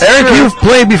 That's Eric, true. you've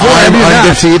played before. I'm have you not?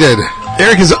 undefeated.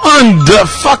 Eric is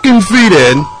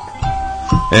undefeated.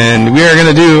 And we are going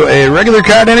to do a regular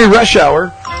card and a rush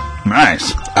hour.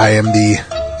 Nice. I am the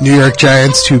New York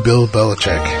Giants to Bill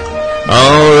Belichick.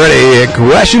 Alrighty,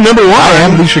 question number one. I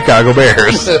am the Chicago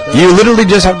Bears. You literally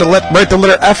just have to write the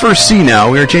letter F or C now.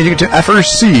 We are changing it to F or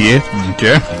C.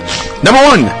 Okay. Number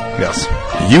one. Yes.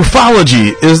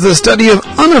 Ufology is the study of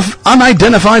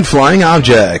unidentified flying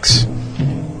objects.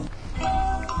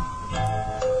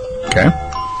 Okay.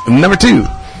 Number two.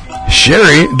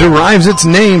 Sherry derives its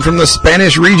name from the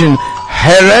Spanish region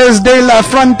Jerez de la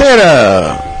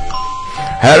Frontera.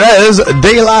 Jerez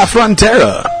de la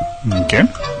Frontera. Okay.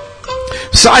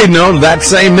 Side note, that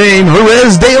same name,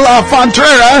 Jerez de la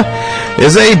Frontera,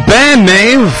 is a band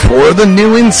name for the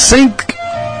new NSYNC.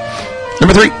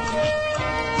 Number three.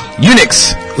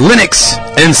 Unix, Linux,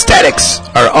 and Statix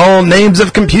are all names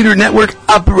of computer network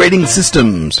operating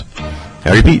systems.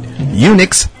 I repeat,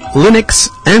 Unix, Linux,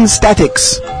 and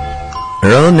Statix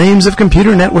are all names of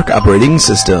computer network operating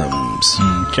systems.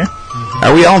 Okay.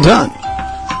 Are we all done?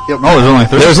 Oh, there's only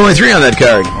three. There's only three on that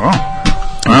card. Oh.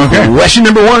 Okay. Question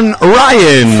number one,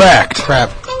 Ryan. Fact.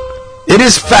 Crap. It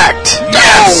is fact.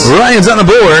 Yes! Ryan's on the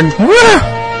board.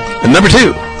 And number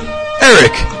two,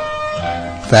 Eric.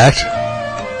 Fact.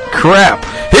 Crap.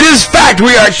 It is fact.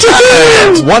 We are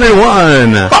tied.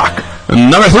 1-1. Fuck. And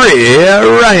number three,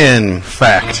 Ryan.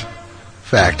 Fact.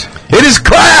 Fact. It is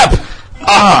crap.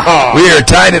 We are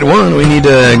tied at 1. We need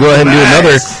to go ahead and do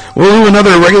another. We'll do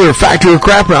another regular fact or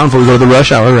crap round before we go to the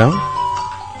rush hour round.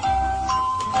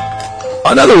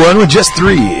 Another one with just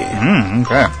 3.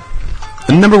 Okay.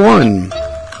 And number 1.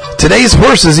 Today's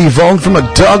horses evolved from a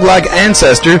dog-like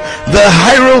ancestor, the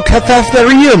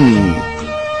Hyracotherium.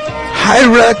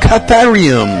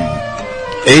 Hyracotherium.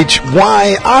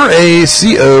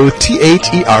 Hyracotherium.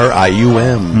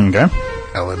 Okay.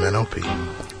 LMNOP.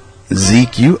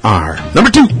 ZQR.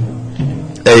 Number 2.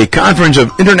 A conference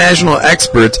of international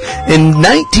experts in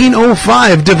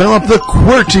 1905 developed the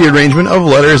QWERTY arrangement of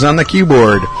letters on the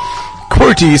keyboard.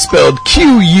 QWERTY spelled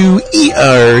Q-U-E-R-T-Y.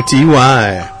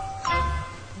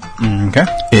 Okay.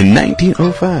 In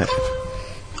 1905.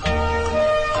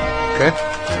 Okay.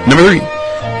 Number 3.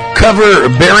 Cover,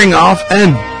 bearing off,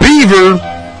 and beaver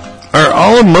are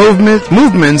all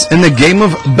movements in the game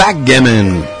of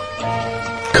backgammon.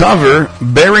 Cover,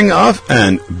 bearing off,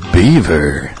 and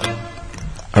beaver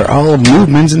are all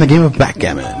movements in the game of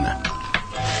backgammon.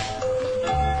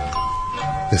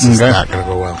 This is not going to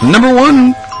go well. Number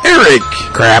 1, Eric.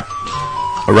 Crap.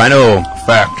 Rhino.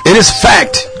 Fact. It is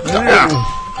fact.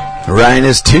 Ryan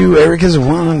is 2, Eric is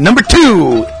 1. Number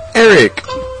 2, Eric.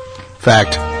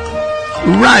 Fact.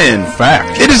 Ryan.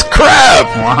 Fact. It is crap.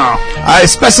 Wow. I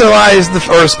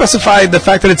specified the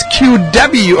fact that it's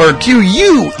QW or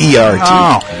QUERT.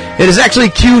 Oh. It is actually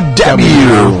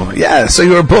QW. Yeah, so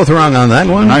you were both wrong on that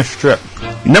one. Nice trip.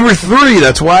 Number 3,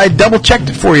 that's why I double checked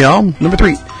it for y'all. Number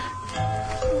 3.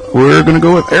 we're going to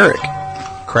go with Eric.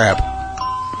 Crap.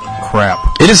 Crap.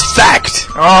 It is fact.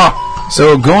 Oh,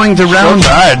 So going to round...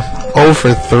 died. 0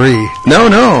 for 3.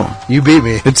 No. You beat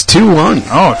me. It's 2-1.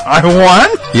 Oh, I won?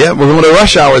 Yeah, we're going to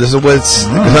rush hour. This is what's...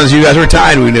 Because you guys were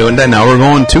tied, we knew. And then now we're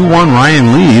going 2-1.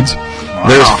 Ryan leads.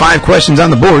 There's 5 questions on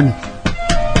the board.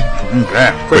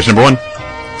 Okay. Question number 1.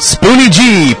 Spoonie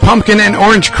G, Pumpkin, and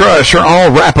Orange Crush are all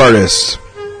rap artists.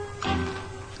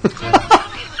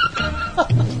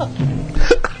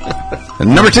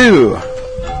 And number 2.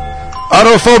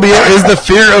 Autophobia is the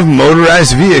fear of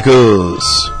motorized vehicles.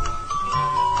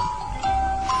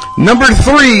 Number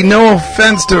 3, no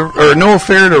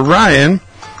affair to Ryan,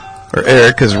 or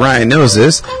Eric, because Ryan knows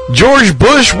this. George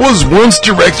Bush was once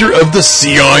director of the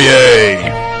CIA.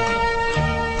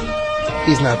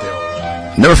 He's not the only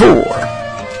one. Number 4,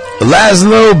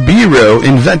 Laszlo Biro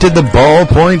invented the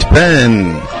ballpoint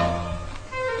pen.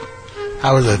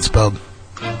 How is that spelled?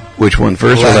 Which one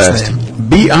first or Last last?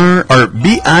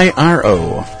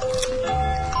 B-I-R-O.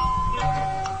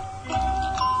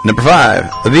 Number 5,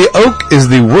 the oak is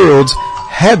the world's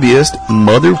heaviest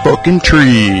motherfucking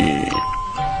tree.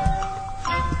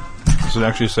 Does it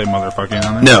actually say motherfucking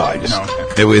on it? No, I just...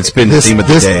 okay. It's been the theme of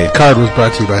the This day. card was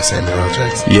brought to you by Samuel L.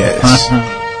 Jackson. Yes.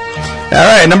 All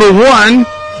right, number 1.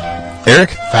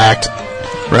 Eric? Fact.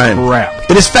 Ryan?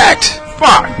 Crap. It is fact.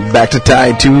 Fuck. Back to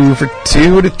tie 2 for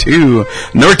 2-2.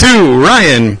 Number 2,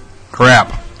 Ryan?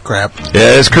 Crap. Crap.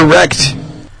 Yes, correct.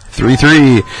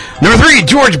 3-3. Number 3,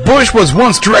 George Bush was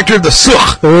once director of the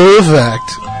SUH.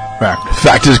 Fact. Fact.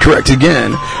 Fact is correct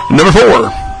again. Number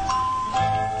 4.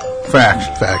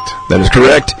 Fact. Fact. That is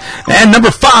correct. And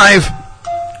number 5.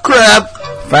 Crap.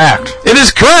 Fact. It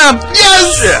is crap.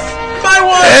 Yes.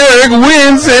 Eric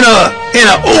wins in a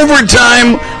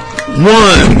overtime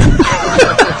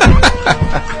 1.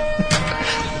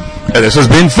 And this has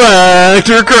been Fact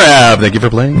or Crap. Thank you for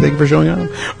playing. Thank you for showing up.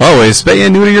 Always spay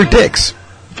and neuter your dicks.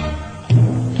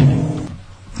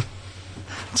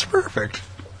 It's perfect.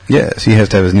 Yes, he has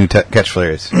to have his new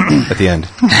catchphrase at the end.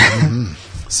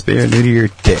 Spay and neuter your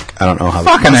dick. I don't know how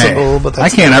Fucking that's A. possible, but I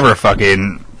that's can't ever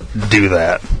fucking do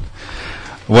that.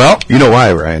 Well, You know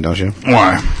why, Ryan, don't you?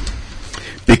 why?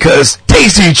 Because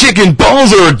tasty chicken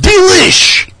balls are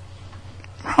delish.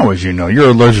 How would you know? You're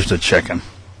allergic to chicken.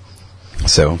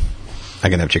 So, I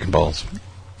can have chicken balls.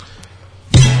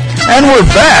 And we're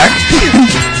back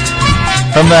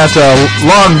from that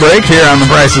long break here on The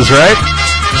Price is Right.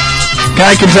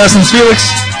 Guy contestants Felix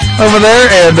over there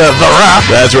and The Rock.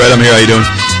 That's right, I'm here. How you doing?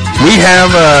 We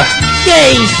have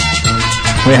Yay!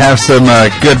 we have some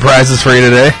good prizes for you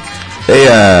today. Hey,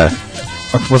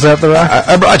 Was that The Rock?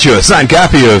 I brought you a signed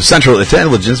copy of Central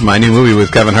Intelligence, my new movie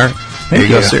with Kevin Hart. There you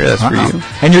go, sir. That's for you.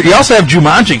 And you also have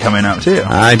Jumanji coming out too.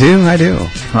 I do.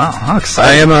 Wow, how I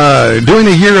exciting! am doing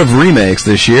a year of remakes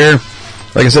this year.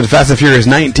 Like I said, Fast and Furious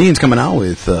 19 is coming out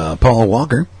with Paul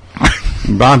Walker.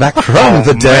 Brought back from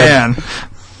the dead.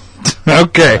 Man.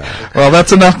 Okay, well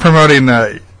that's enough promoting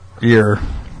your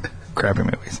crappy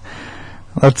movies.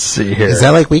 Let's see here. Is that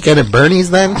like Weekend at Bernie's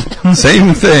then?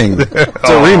 Same thing. It's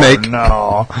a remake.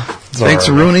 No. Thanks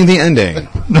for ruining the ending.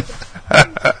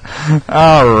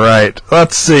 All right,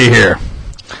 let's see here.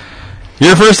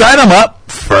 Your first item up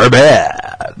for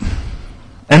bad.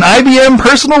 An IBM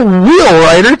Personal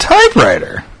Wheelwriter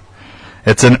typewriter.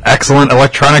 It's an excellent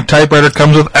electronic typewriter.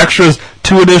 Comes with extras,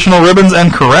 2 additional ribbons,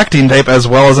 and correcting tape, as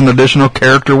well as an additional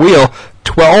character wheel.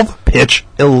 12-pitch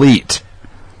Elite.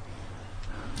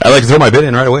 I'd like to throw my bid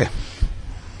in right away.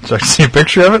 So I can see a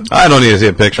picture of it? I don't need to see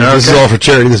a picture. This is Okay. all for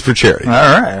charity. This is for charity. All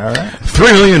right.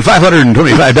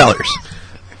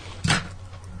 $3,525,000.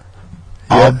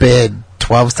 All bid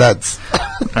 12 cents.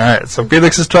 All right, so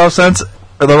Felix is 12 cents.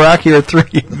 For The Rock, you're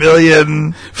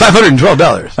 $3,000,000.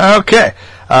 $512. Okay.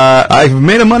 I've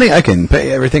made of money. I can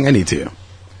pay everything I need to.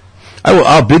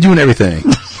 I'll bid you in everything.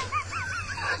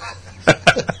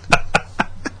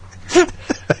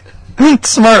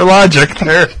 Smart logic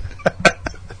there.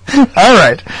 All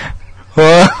right.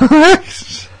 Well,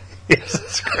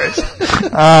 Jesus Christ. We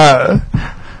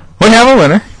have a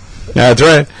winner. That's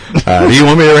right. Do you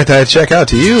want me to write that check out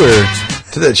to you or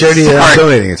to the charity that I'm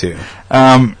Sorry. donating it to?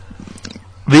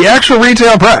 The actual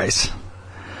retail price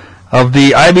of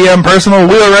the IBM Personal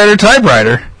Wheelwriter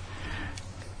typewriter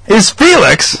is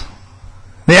Felix.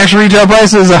 The actual retail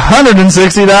price is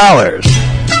 $160.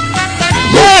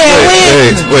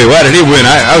 Wait, why did he win?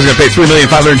 I was going to pay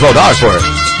 $3,512 for it.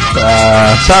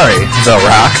 Sorry, The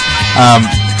Rock.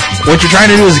 What you're trying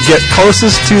to do is get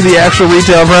closest to the actual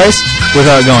retail price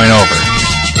without going over.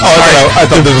 I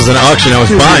thought this was an auction. I was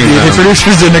buying The them.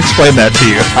 producers didn't explain that to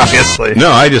you, obviously.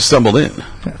 No, I just stumbled in.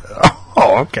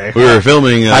 Oh, okay. We were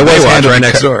filming Baywatch right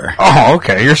next door. Oh,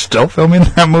 okay. You're still filming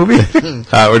that movie?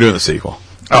 We're doing the sequel.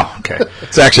 Oh, okay.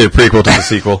 It's actually a prequel to the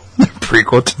sequel.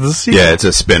 Prequel to the sequel. Yeah, it's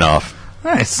a spin-off.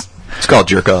 Nice. It's called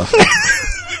Jerk Off.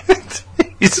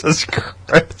 Jesus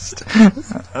Christ.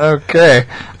 Okay.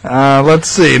 Let's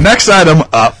see. Next item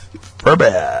up for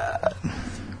bid.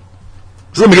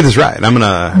 So let me get this right. I'm going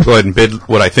to go ahead and bid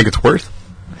what I think it's worth.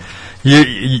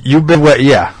 You bid what?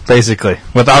 Yeah, basically.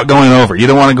 Without going over. You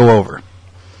don't want to go over.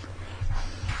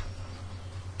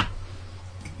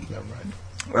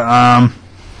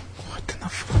 What in the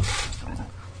fuck?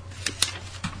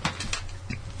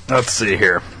 Let's see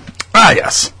here.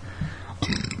 Yes.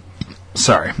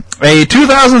 Sorry. A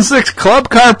 2006 Club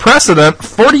Car Precedent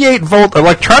 48-volt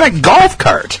electronic golf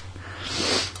cart.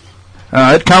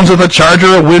 It comes with a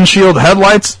charger, a windshield,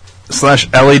 headlights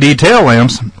 / LED tail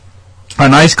lamps, a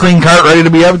nice clean cart ready to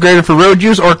be upgraded for road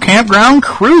use or campground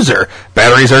cruiser.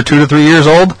 Batteries are 2 to 3 years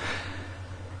old.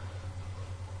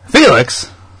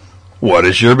 Felix, what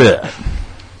is your bid?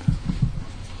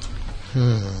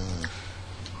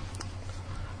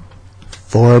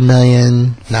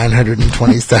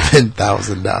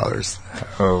 $4,927,000.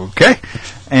 Okay.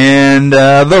 And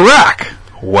The Rock,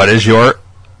 what is your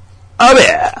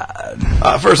bid?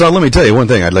 First off, let me tell you one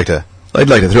thing. I'd like to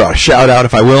throw out a shout out,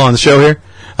 if I will, on the show here.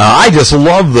 I just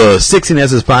love the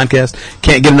 16S's podcast.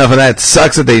 Can't get enough of that. It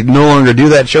sucks that they no longer do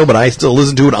that show, but I still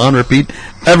listen to it on repeat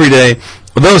every day.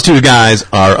 Those two guys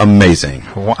are amazing.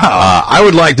 Wow. I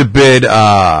would like to bid.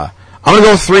 I'm going to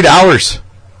go with $3.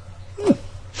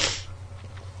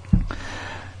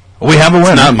 We have a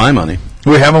winner. It's not my money.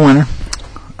 We have a winner.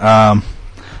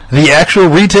 The actual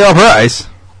retail price,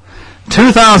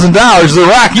 $2,000. The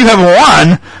Rock, you have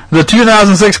won the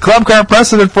 2006 Club Car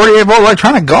Precedent 48-volt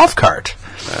electronic golf cart.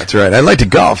 That's right. I'd like to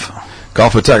golf.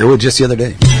 Golf with Tiger Woods just the other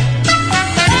day.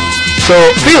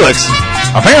 So, Felix,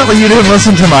 apparently you didn't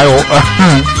listen to my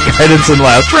guidance in the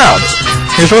last round.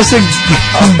 You're supposed to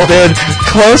bid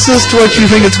closest to what you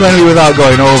think it's going to be without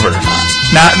going over.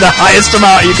 Not the highest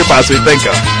amount you could possibly think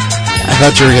of. I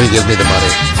thought you were going to give me the money.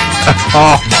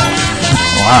 Oh,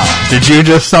 wow. Did you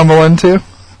just stumble into?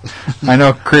 I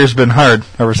know career's been hard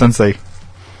ever since they...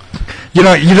 You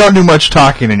don't do much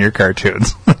talking in your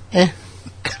cartoons.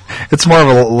 It's more of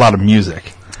a lot of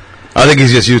music. I think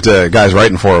he's just used to guys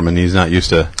writing for him, and he's not used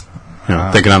to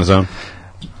thinking on his own.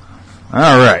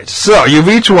 All right. So, you've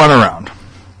each won a round.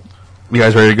 You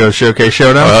guys ready to go Showcase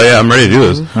Showdown? Oh, yeah, I'm ready to do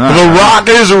this. The Rock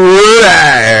is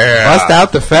ready. Bust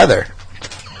out the feather.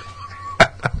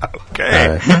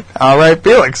 Okay. All right,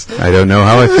 Felix. I don't know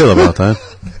how I feel about that.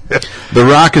 The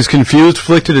Rock is confused,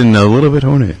 afflicted, and a little bit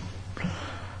horny.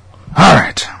 All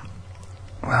right.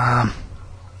 All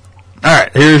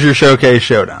right, here's your Showcase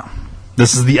Showdown.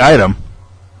 This is the item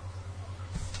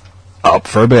up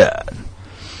for bid.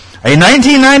 A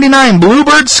 1999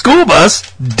 Bluebird school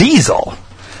bus diesel.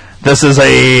 This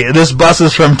bus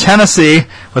is from Tennessee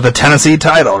with a Tennessee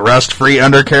title. Rust-free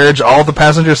undercarriage. All the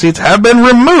passenger seats have been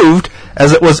removed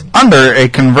as it was under a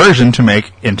conversion to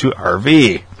make into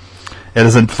RV. It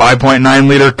is a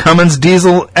 5.9-liter Cummins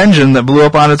diesel engine that blew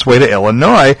up on its way to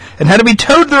Illinois and had to be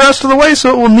towed the rest of the way,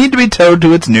 so it will need to be towed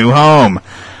to its new home.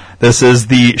 This is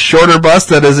the shorter bus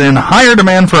that is in higher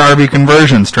demand for RV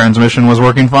conversions. Transmission was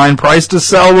working fine. Price to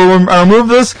sell. We'll remove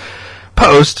this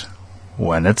post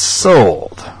when it's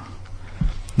sold.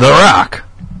 The Rock,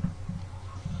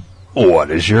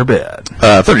 what is your bid?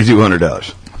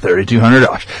 $3,200.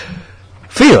 $3,200.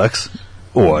 Felix,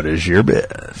 what is your bid?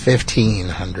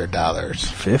 $1,500.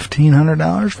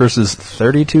 $1,500 versus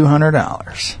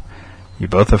 $3,200. You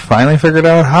both have finally figured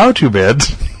out how to bid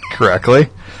correctly.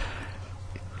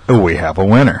 We have a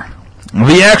winner.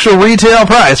 The actual retail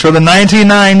price for the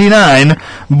 1999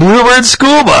 Bluebird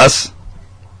school bus,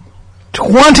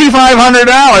 $2,500.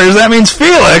 That means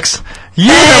Felix, you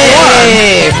have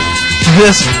won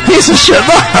this piece of shit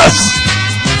bus.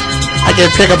 I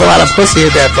can pick up a lot of pussy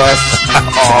at that bus.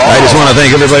 I just want to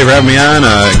thank everybody for having me on.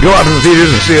 Go out to the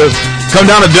theaters and see us.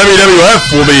 Come down to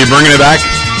WWF. We'll be bringing it back.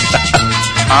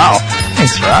 Wow.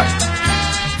 Thanks, Rock.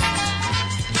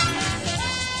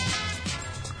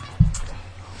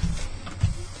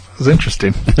 It was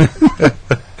interesting. That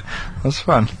was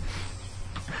fun.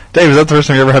 Dave, is that the first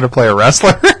time you ever had to play a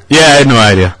wrestler? Yeah, I had no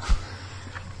idea.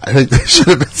 I think they should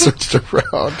have been switched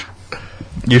around.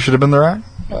 You should have been the Rock?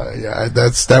 Yeah,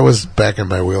 that was back in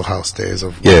my wheelhouse days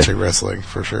of watching wrestling,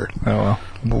 for sure. Oh,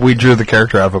 well. We drew the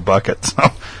character out of a bucket,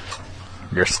 so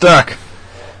you're stuck.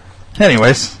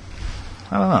 Anyways,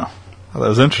 I don't know. Well, that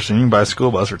was interesting. You can buy a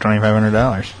school bus for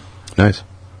 $2,500. Nice.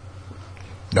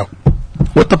 No.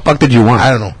 What the fuck did you want?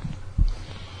 I don't know.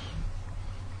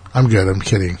 I'm good. I'm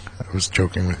kidding. was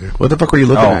joking with you. What the fuck were you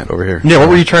looking at over here? Yeah, what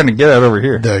were you trying to get at over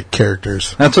here? The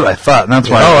characters. That's what I thought. And that's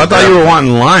why. Oh, I thought you were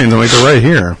wanting lines. I'm like, they're right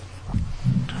here.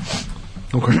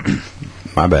 Okay.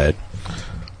 My bad.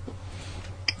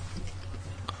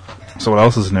 So what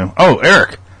else is new? Oh,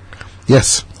 Eric.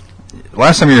 Yes.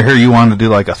 Last time you were here, you wanted to do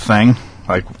like a thing,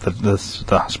 like the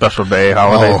special day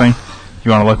holiday thing.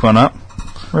 You want to look one up?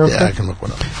 Yeah, I can look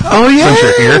one up. Oh, yeah.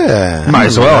 Since you're here, might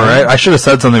as well, right? I should have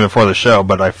said something before the show,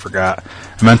 but I forgot.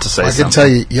 I meant to say something. I can tell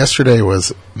you, yesterday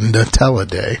was Nutella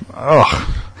Day.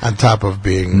 Oh, on top of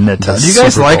being Nutella. Do you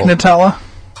guys like Nutella?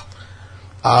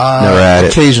 Never had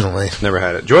it. Occasionally. Never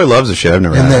had it. Joy loves the shit. I've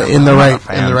never had it. In the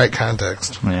right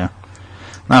context. Yeah,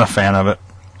 not a fan of it.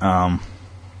 I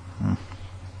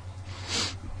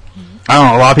don't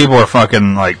know. A lot of people are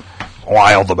fucking like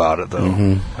wild about it, though.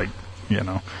 Mm-hmm. Like, you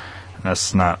know,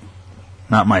 that's not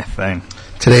my thing.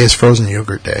 Today is Frozen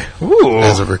Yogurt Day. Ooh,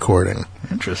 as of recording.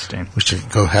 Interesting. We should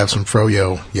go have some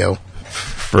Froyo, yo.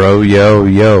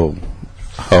 Froyo.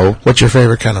 Ho. What's your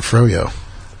favorite kind of Froyo?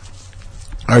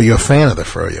 Are you a fan of the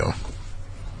Froyo?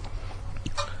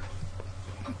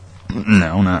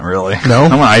 No, not really. No?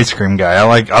 I'm an ice cream guy.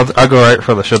 I'll go right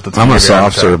for the shit that's. I'm a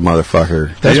soft serve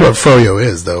motherfucker. That's what Froyo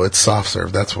is, though. It's soft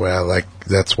serve. That's why I like.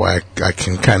 That's why I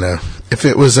can kind of. If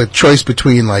it was a choice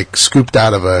between like scooped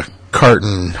out of a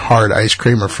carton hard ice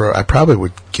cream or Froyo, I probably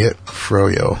would get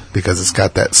Froyo because it's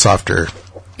got that softer.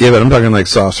 Yeah, but I'm talking like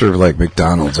soft serve like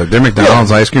McDonald's. Like their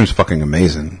McDonald's ice cream is fucking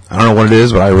amazing. I don't know what it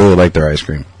is, but I really like their ice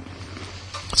cream.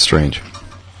 It's strange.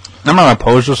 I'm not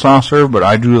opposed to soft serve, but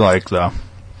I do like the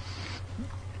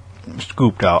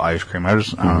scooped out ice cream. I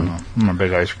don't know. I'm a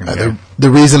big ice cream guy. The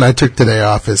reason I took today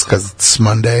off is because it's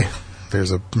Monday.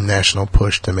 There's a national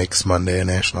push to make Monday a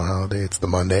national holiday. It's the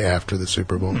Monday after the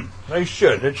Super Bowl. They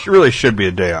should. It really should be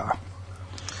a day off.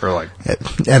 For like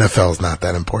NFL's not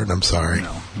that important. I'm sorry.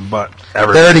 No, but they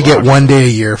already get 1 day a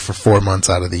year for 4 months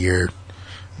out of the year.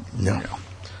 No.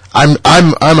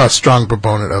 I'm a strong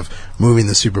proponent of moving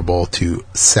the Super Bowl to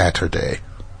Saturday.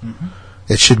 Mm-hmm.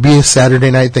 It should be a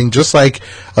Saturday night thing, just like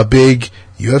a big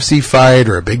UFC fight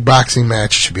or a big boxing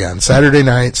match should be on Saturday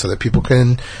night so that people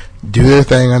can do their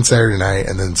thing on Saturday night,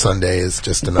 and then Sunday is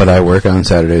just another. But I work on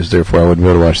Saturdays, therefore I wouldn't be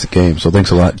able to watch the game. So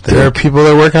thanks a lot. There are people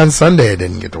that work on Sunday I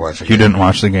didn't get to watch the game. You didn't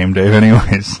watch the game, Dave,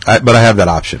 anyways. But I have that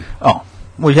option. Oh.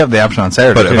 Well, you have the option on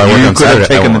Saturday. But if I work on Saturday, you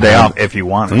could have taken the day off if you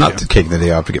wanted. I'm not taking the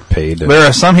day off to get paid. There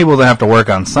are some people that have to work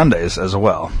on Sundays as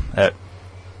well at,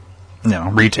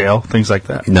 retail, things like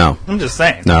that. No, I'm just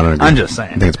saying. No, I don't agree. I'm just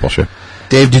saying. I think it's bullshit.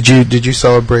 Dave, did you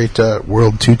celebrate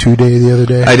World Tutu Day the other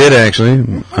day? I did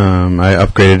actually. I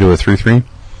upgraded to a 3-3.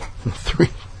 3.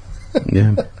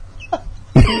 Yeah.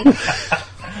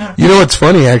 You know what's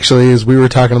funny, actually, is we were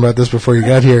talking about this before you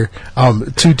got here.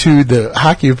 Tutu, the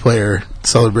hockey player,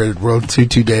 celebrated World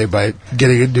Tutu Day by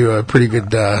getting into a pretty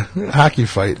good hockey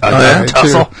fight.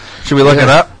 Tussle. Should we look it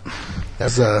up?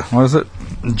 That's what is it?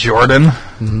 Jordan.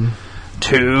 Mm-hmm.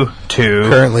 2-2.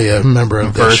 Currently a member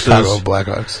of the Chicago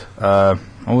Blackhawks.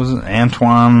 What was it?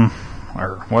 Antoine,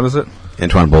 or what is it?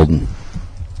 Antoine Bolden.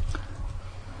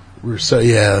 Rousseau,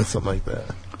 yeah, something like that.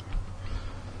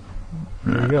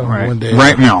 There you go. Right. One day,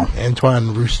 right now.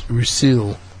 Antoine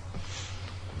Rousseau.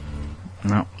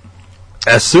 No.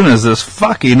 As soon as this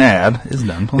fucking ad is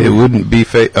done, please. It wouldn't be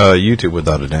YouTube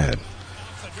without an ad.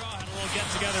 We'll get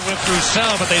together with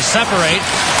Rousseau, but they separate.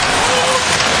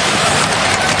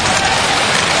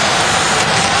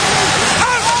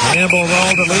 Campbell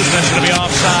rolled to loose. That's going to be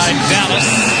offside. Dallas.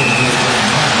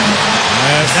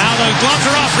 Now the gloves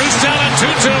are off. Rousseau and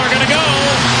Tutu are going to go.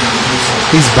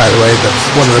 He's, by the way,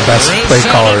 one of the best play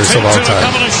callers of all time. A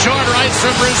couple of short rights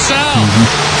from Rousseau.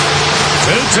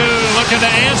 Tutu looking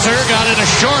to answer. Got it a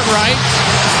short right.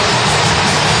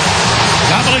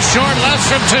 Couple of short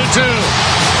lefts from Tutu.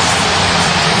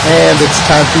 And it's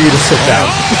time for you to sit down.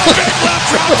 Big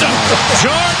left dropped him.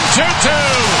 Jordan Tutu.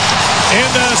 In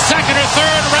the second or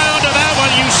third round of that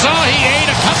one, you saw he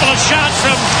ate a couple of shots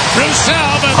from Rousseau.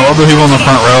 But all the people in the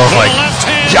front row like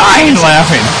dying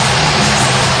laughing.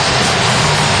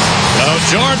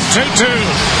 Jordan Tutu.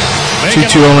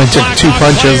 Tutu only took 2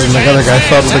 punches and the other guy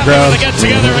fell to the ground. Get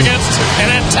together against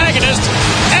an antagonist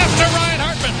after Ryan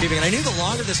Hartman. I knew the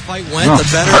longer this fight went, the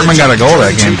better. Hartman got a goal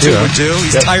that game too.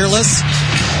 He's tireless.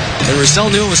 And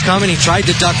Rousseau knew it was coming. He tried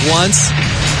to duck once.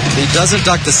 He doesn't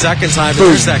duck the second time.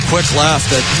 But there's that quick left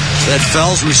that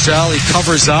fells Rousseau. He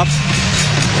covers up.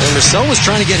 And Rousseau was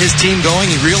trying to get his team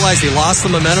going. He realized he lost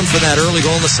the momentum for that early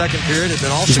goal in the second period.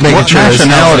 What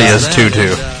nationality is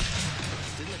Tutu?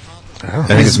 I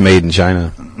think it's made in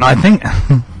China. I think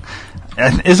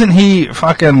isn't he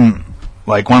fucking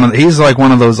like he's like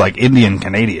one of those like Indian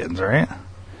Canadians, right?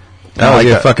 Oh, like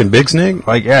yeah, that. fucking Big Snake?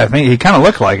 Like, yeah, I think he kind of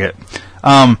looked like it.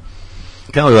 Kind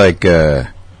of like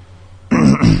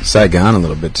Saigon a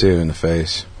little bit, too, in the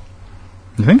face.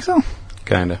 You think so?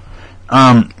 Kind of.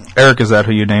 Eric, is that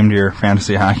who you named your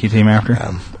fantasy hockey team after?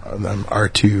 I'm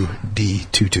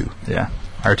R2D22. Yeah,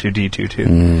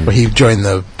 R2D22. But he joined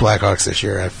the Blackhawks this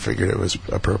year. I figured it was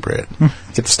appropriate.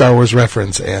 Get the Star Wars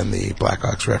reference and the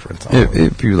Blackhawks reference.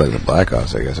 If you like the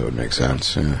Blackhawks, I guess it would make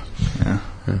sense. Yeah.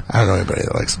 I don't know anybody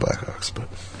that likes the Blackhawks, but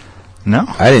No?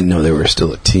 I didn't know they were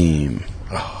still a team.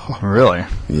 Really?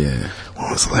 Yeah.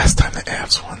 when was the last time the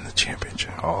Avs won the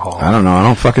championship? Oh, I don't know. I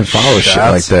don't fucking follow shit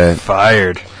like shots that.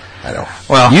 fired. I don't.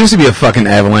 Well, You used to be a fucking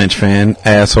Avalanche fan,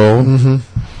 asshole.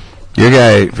 Mm-hmm. Your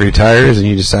guy retires and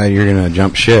you decide you're going to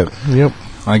jump ship. Yep.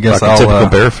 I guess Fucking I'll... typical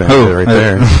Bear fan right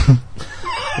there.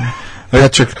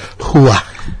 Patrick Hua.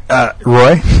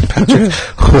 Roy? Patrick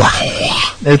Hua.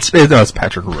 It's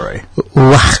Patrick Roy.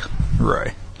 Hua.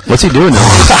 Roy. What's he doing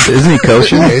now? Isn't he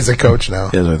coaching? Yeah, he's a coach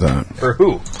now. Yes, I thought. For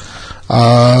who?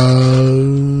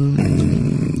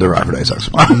 The Rockford Ice Hawks.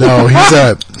 No,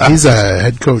 he's a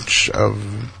head coach of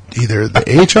either the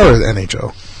AHL or the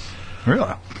NHL.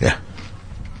 Really? Yeah.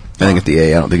 I think at the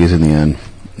A. I don't think he's in the N.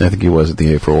 I think he was at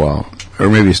the A for a while. Or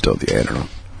maybe he's still at the A. I don't know.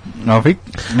 No, if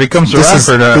he comes to This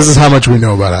Rockford... is how much we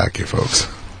know about hockey, folks.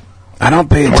 I don't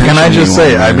pay attention. Can I just say,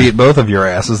 anymore, I man. beat both of your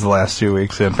asses the last 2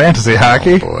 weeks in fantasy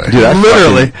hockey. boy. Dude, I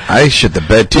literally. I shit the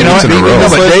bed 2 You know weeks what? in a row. No,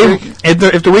 but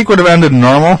Dave, if the week would have ended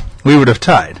normal, we would have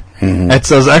tied. Mm-hmm. It's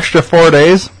those extra 4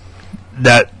 days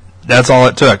that's all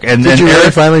it took. And Did then you really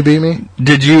Eric, finally beat me?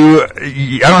 did you?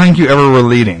 I don't think you ever were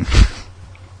leading.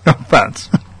 No offense.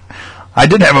 I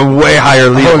did have a way higher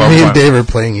lead. at Oh, one me and point. Dave are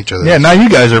playing each other. Yeah, now you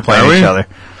guys are playing Are we? each other.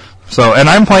 So, and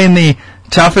I'm playing the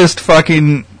toughest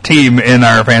fucking team in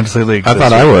our fantasy league. I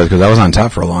thought I was because I was on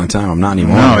top for a long time. I'm not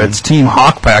anymore. No, man. it's Team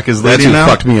Hawkpack is that's leading who now.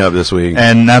 fucked me up this week.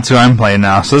 And that's who I'm playing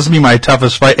now. So this will be my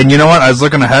toughest fight. And you know what? I was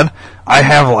looking ahead. I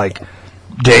have like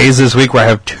days this week where I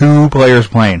have 2 players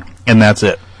playing, and that's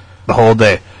it, the whole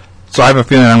day. So I have a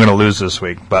feeling I'm going to lose this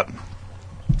week. But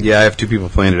Yeah, I have 2 people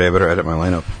playing today. I better edit my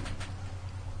lineup.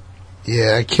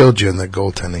 Yeah, I killed you in the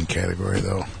goaltending category,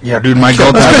 though. yeah, dude, my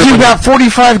goal. Because you got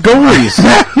 45 goalies.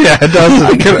 Yeah, it does.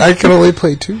 I can only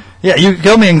play 2. Yeah, you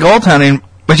killed me in goaltending,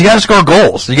 but you got to score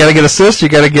goals. You got to get assists. You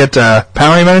got to get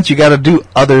penalty minutes. You got to do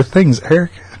other things,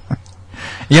 Eric.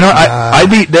 You know, I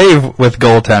beat Dave with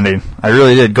goaltending. I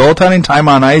really did. Goaltending, time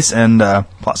on ice, and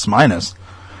plus minus.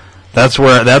 That's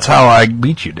how I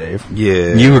beat you, Dave.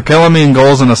 Yeah. You were killing me in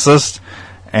goals and assists,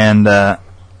 and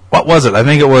what was it? I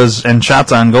think it was in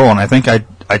shots on goal, and I think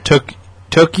I took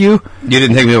you. You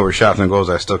didn't take me over shots and goals.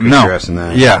 I still kicked No. your ass in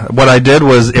that. Yeah, what I did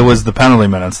was it was the penalty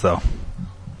minutes, though.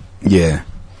 Yeah.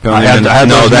 I had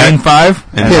those main 5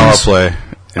 and power play.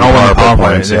 And power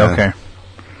play. points, Yeah, okay.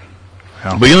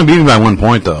 But you only beat me by 1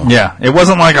 point, though. Yeah, it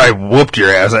wasn't like I whooped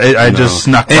your ass. I just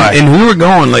snuck by. And we were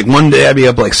going, like, one day I'd be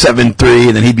up, like, 7-3,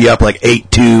 and then he'd be up, like,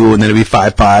 8-2, and then it'd be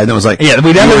 5-5, and it was like... yeah,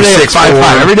 we'd you every were day at 6-4.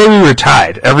 5-5. Every day we were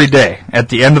tied. Every day. At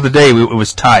the end of the day, it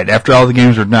was tied. After all the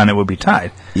games were done, it would be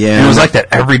tied. Yeah. And it was like that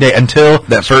every day until...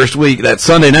 That first week, that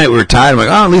Sunday night, we were tied. I'm like,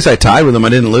 oh, at least I tied with him. I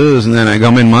didn't lose. And then I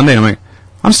come in Monday, and I'm like,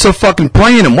 I'm still fucking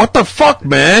playing him. What the fuck,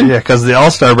 man? Yeah, because the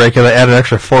All-Star break, they added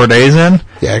extra 4 days in.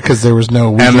 Yeah, because there was no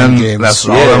And then weekend games. that's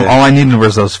Yeah. all I needed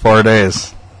was those 4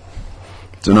 days.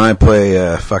 So now I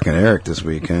play fucking Eric this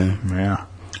week, huh? Yeah.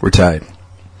 We're tied.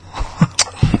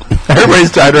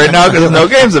 Everybody's tied right now because no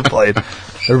games have played.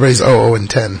 Everybody's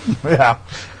 0-10. Yeah.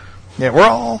 Yeah, we're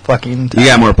all fucking tied. You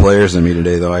got more players than me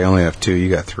today, though. I only have 2. You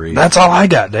got 3. That's all I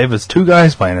got, Dave. It's 2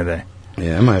 guys playing today.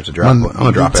 Yeah, I might have to drop. I'm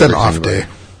gonna drop It's an everything, off but- day.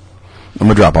 I'm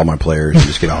gonna drop all my players and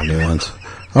just get all new ones.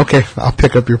 Okay, I'll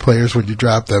pick up your players when you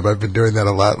drop them. I've been doing that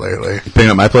a lot lately. Picking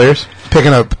up my players?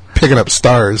 Picking up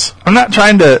stars. I'm not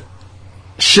trying to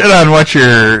shit on what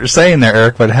you're saying there,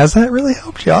 Eric, but has that really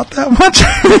helped you out that much?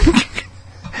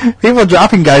 People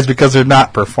dropping guys because they're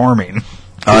not performing.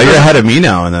 Oh, you're ahead of me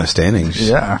now in the standings.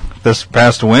 Yeah. This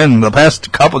past win, the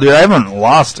past couple, dude, I haven't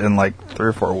lost in like 3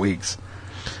 or 4 weeks.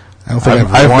 I don't think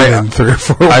I've I've won made- in 3 or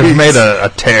 4 weeks. I've made a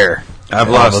tear. I've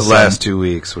All lost of a the last sudden. 2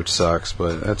 weeks, which sucks,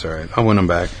 but that's all right. I'll win them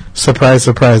back. Surprise,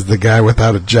 surprise, the guy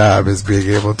without a job is being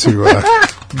able to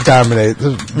dominate.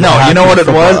 No, you know what it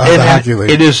was? The hockey league.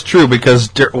 It is true because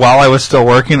while I was still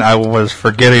working, I was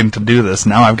forgetting to do this.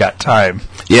 Now I've got time.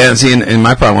 Yeah, and see, and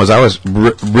my problem was I was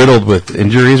riddled with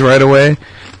injuries right away,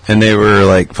 and they were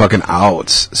like fucking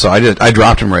outs. So I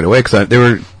dropped them right away because they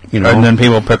were, you know. And then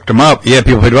people picked them up. Yeah,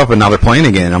 people picked them up, and now they're playing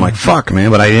again. I'm like, fuck,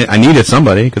 man, but I needed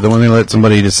somebody because they weren't going to let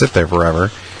somebody just sit there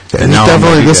forever. And now I'm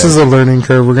definitely, ready this to- is a learning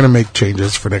curve. We're going to make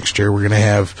changes for next year. We're going to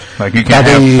have Like you can't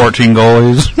probably- have 14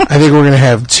 goalies. I think we're going to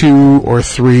have 2 or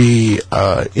 3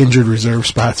 injured reserve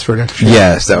spots for next year.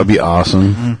 Yes, that would be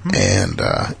awesome. And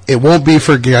it won't be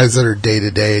for guys that are day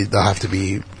to day. They'll have to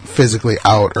be physically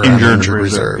out or on Injured injured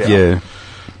reserve, reserve. Yeah.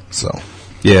 So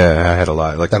Yeah, I had a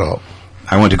lot. Like that'll help.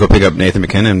 I went to go pick up Nathan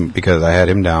McKinnon because I had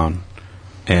him down,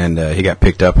 and he got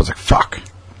picked up. I was like, "Fuck!"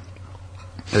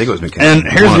 I think it was McKinnon. And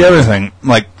here's One the of other them. thing.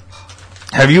 Like,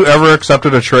 have you ever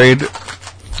accepted a trade?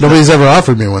 Nobody's ever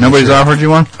offered me one. Nobody's this year. offered you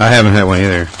one? I haven't had one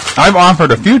either. I've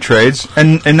offered a few trades,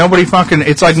 and nobody fucking...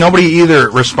 It's like nobody either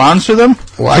responds to them...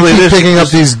 Well, I so they keep just- picking up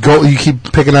these You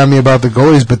keep picking on me about the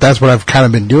goalies, but that's what I've kind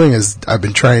of been doing. Is I've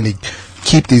been trying to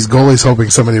keep these goalies, hoping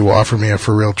somebody will offer me a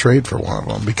for real trade for one of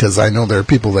them, because I know there are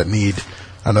people that need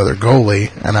another goalie,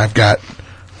 and I've got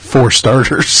 4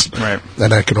 starters, Right.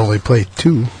 and I can only play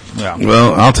 2. Yeah.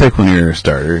 Well, I'll take one of your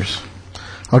starters.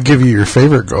 I'll give you your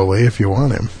favorite goalie if you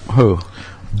want him. Who?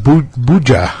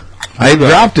 Buja. I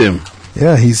dropped him.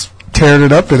 Yeah, he's tearing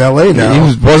it up in L.A. now.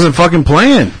 He wasn't fucking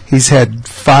playing. He's had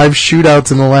 5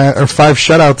 shootouts in the last, or 5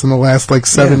 shutouts in the last like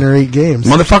 7 or 8 games.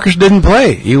 Motherfuckers didn't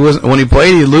play. He was when he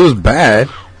played, he'd lose bad.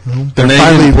 They're And then he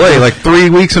finally didn't play like 3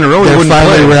 weeks in a row. He They're wouldn't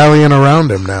finally play. rallying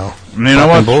around him now. And you know Fucking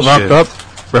what's bullshit. locked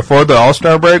up? Before the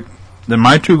All-Star break, then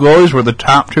my 2 goalies were the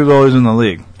top 2 goalies in the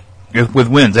league. With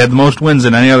wins. They had the most wins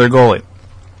than any other goalie.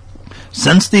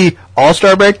 Since the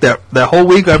All-Star break, that whole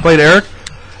week I played Eric,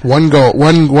 One goal.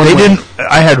 One. they win. didn't...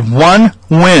 I had 1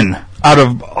 win out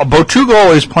of about 2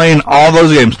 goalies playing all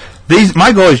those games.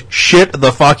 My goalies shit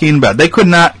the fucking bed. They could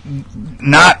not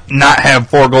have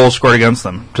 4 goals scored against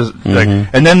them. Just, like,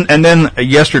 and then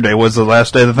yesterday was the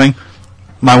last day of the thing.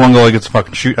 My one goalie gets a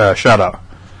fucking shutout.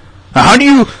 Now,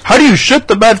 how do you shit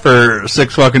the bed for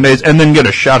 6 fucking days and then get a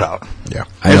shutout? Yeah,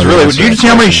 It's really. Did you see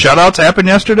how many shutouts happened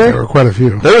yesterday? there were quite a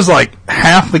few. There was like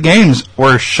half the games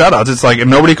were shutouts. It's like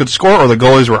nobody could score or the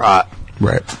goalies were hot.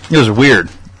 Right. It was weird.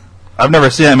 I've never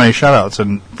seen that many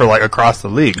shutouts for like across the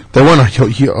league. There won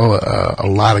a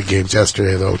lot of games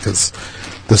yesterday though, because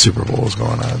the Super Bowl was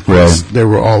going on. Well- They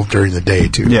were all during the day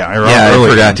too. Yeah, I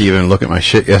forgot to even look at my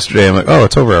shit yesterday. I'm like, oh,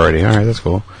 it's over already. All right, that's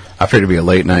cool. I figured it'd be a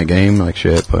late night game like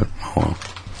shit, but oh well.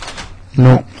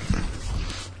 No.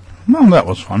 Well, that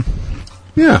was fun.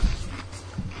 Yeah.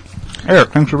 Eric,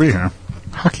 thanks for being here.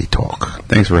 Hockey talk.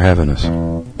 Thanks for having us.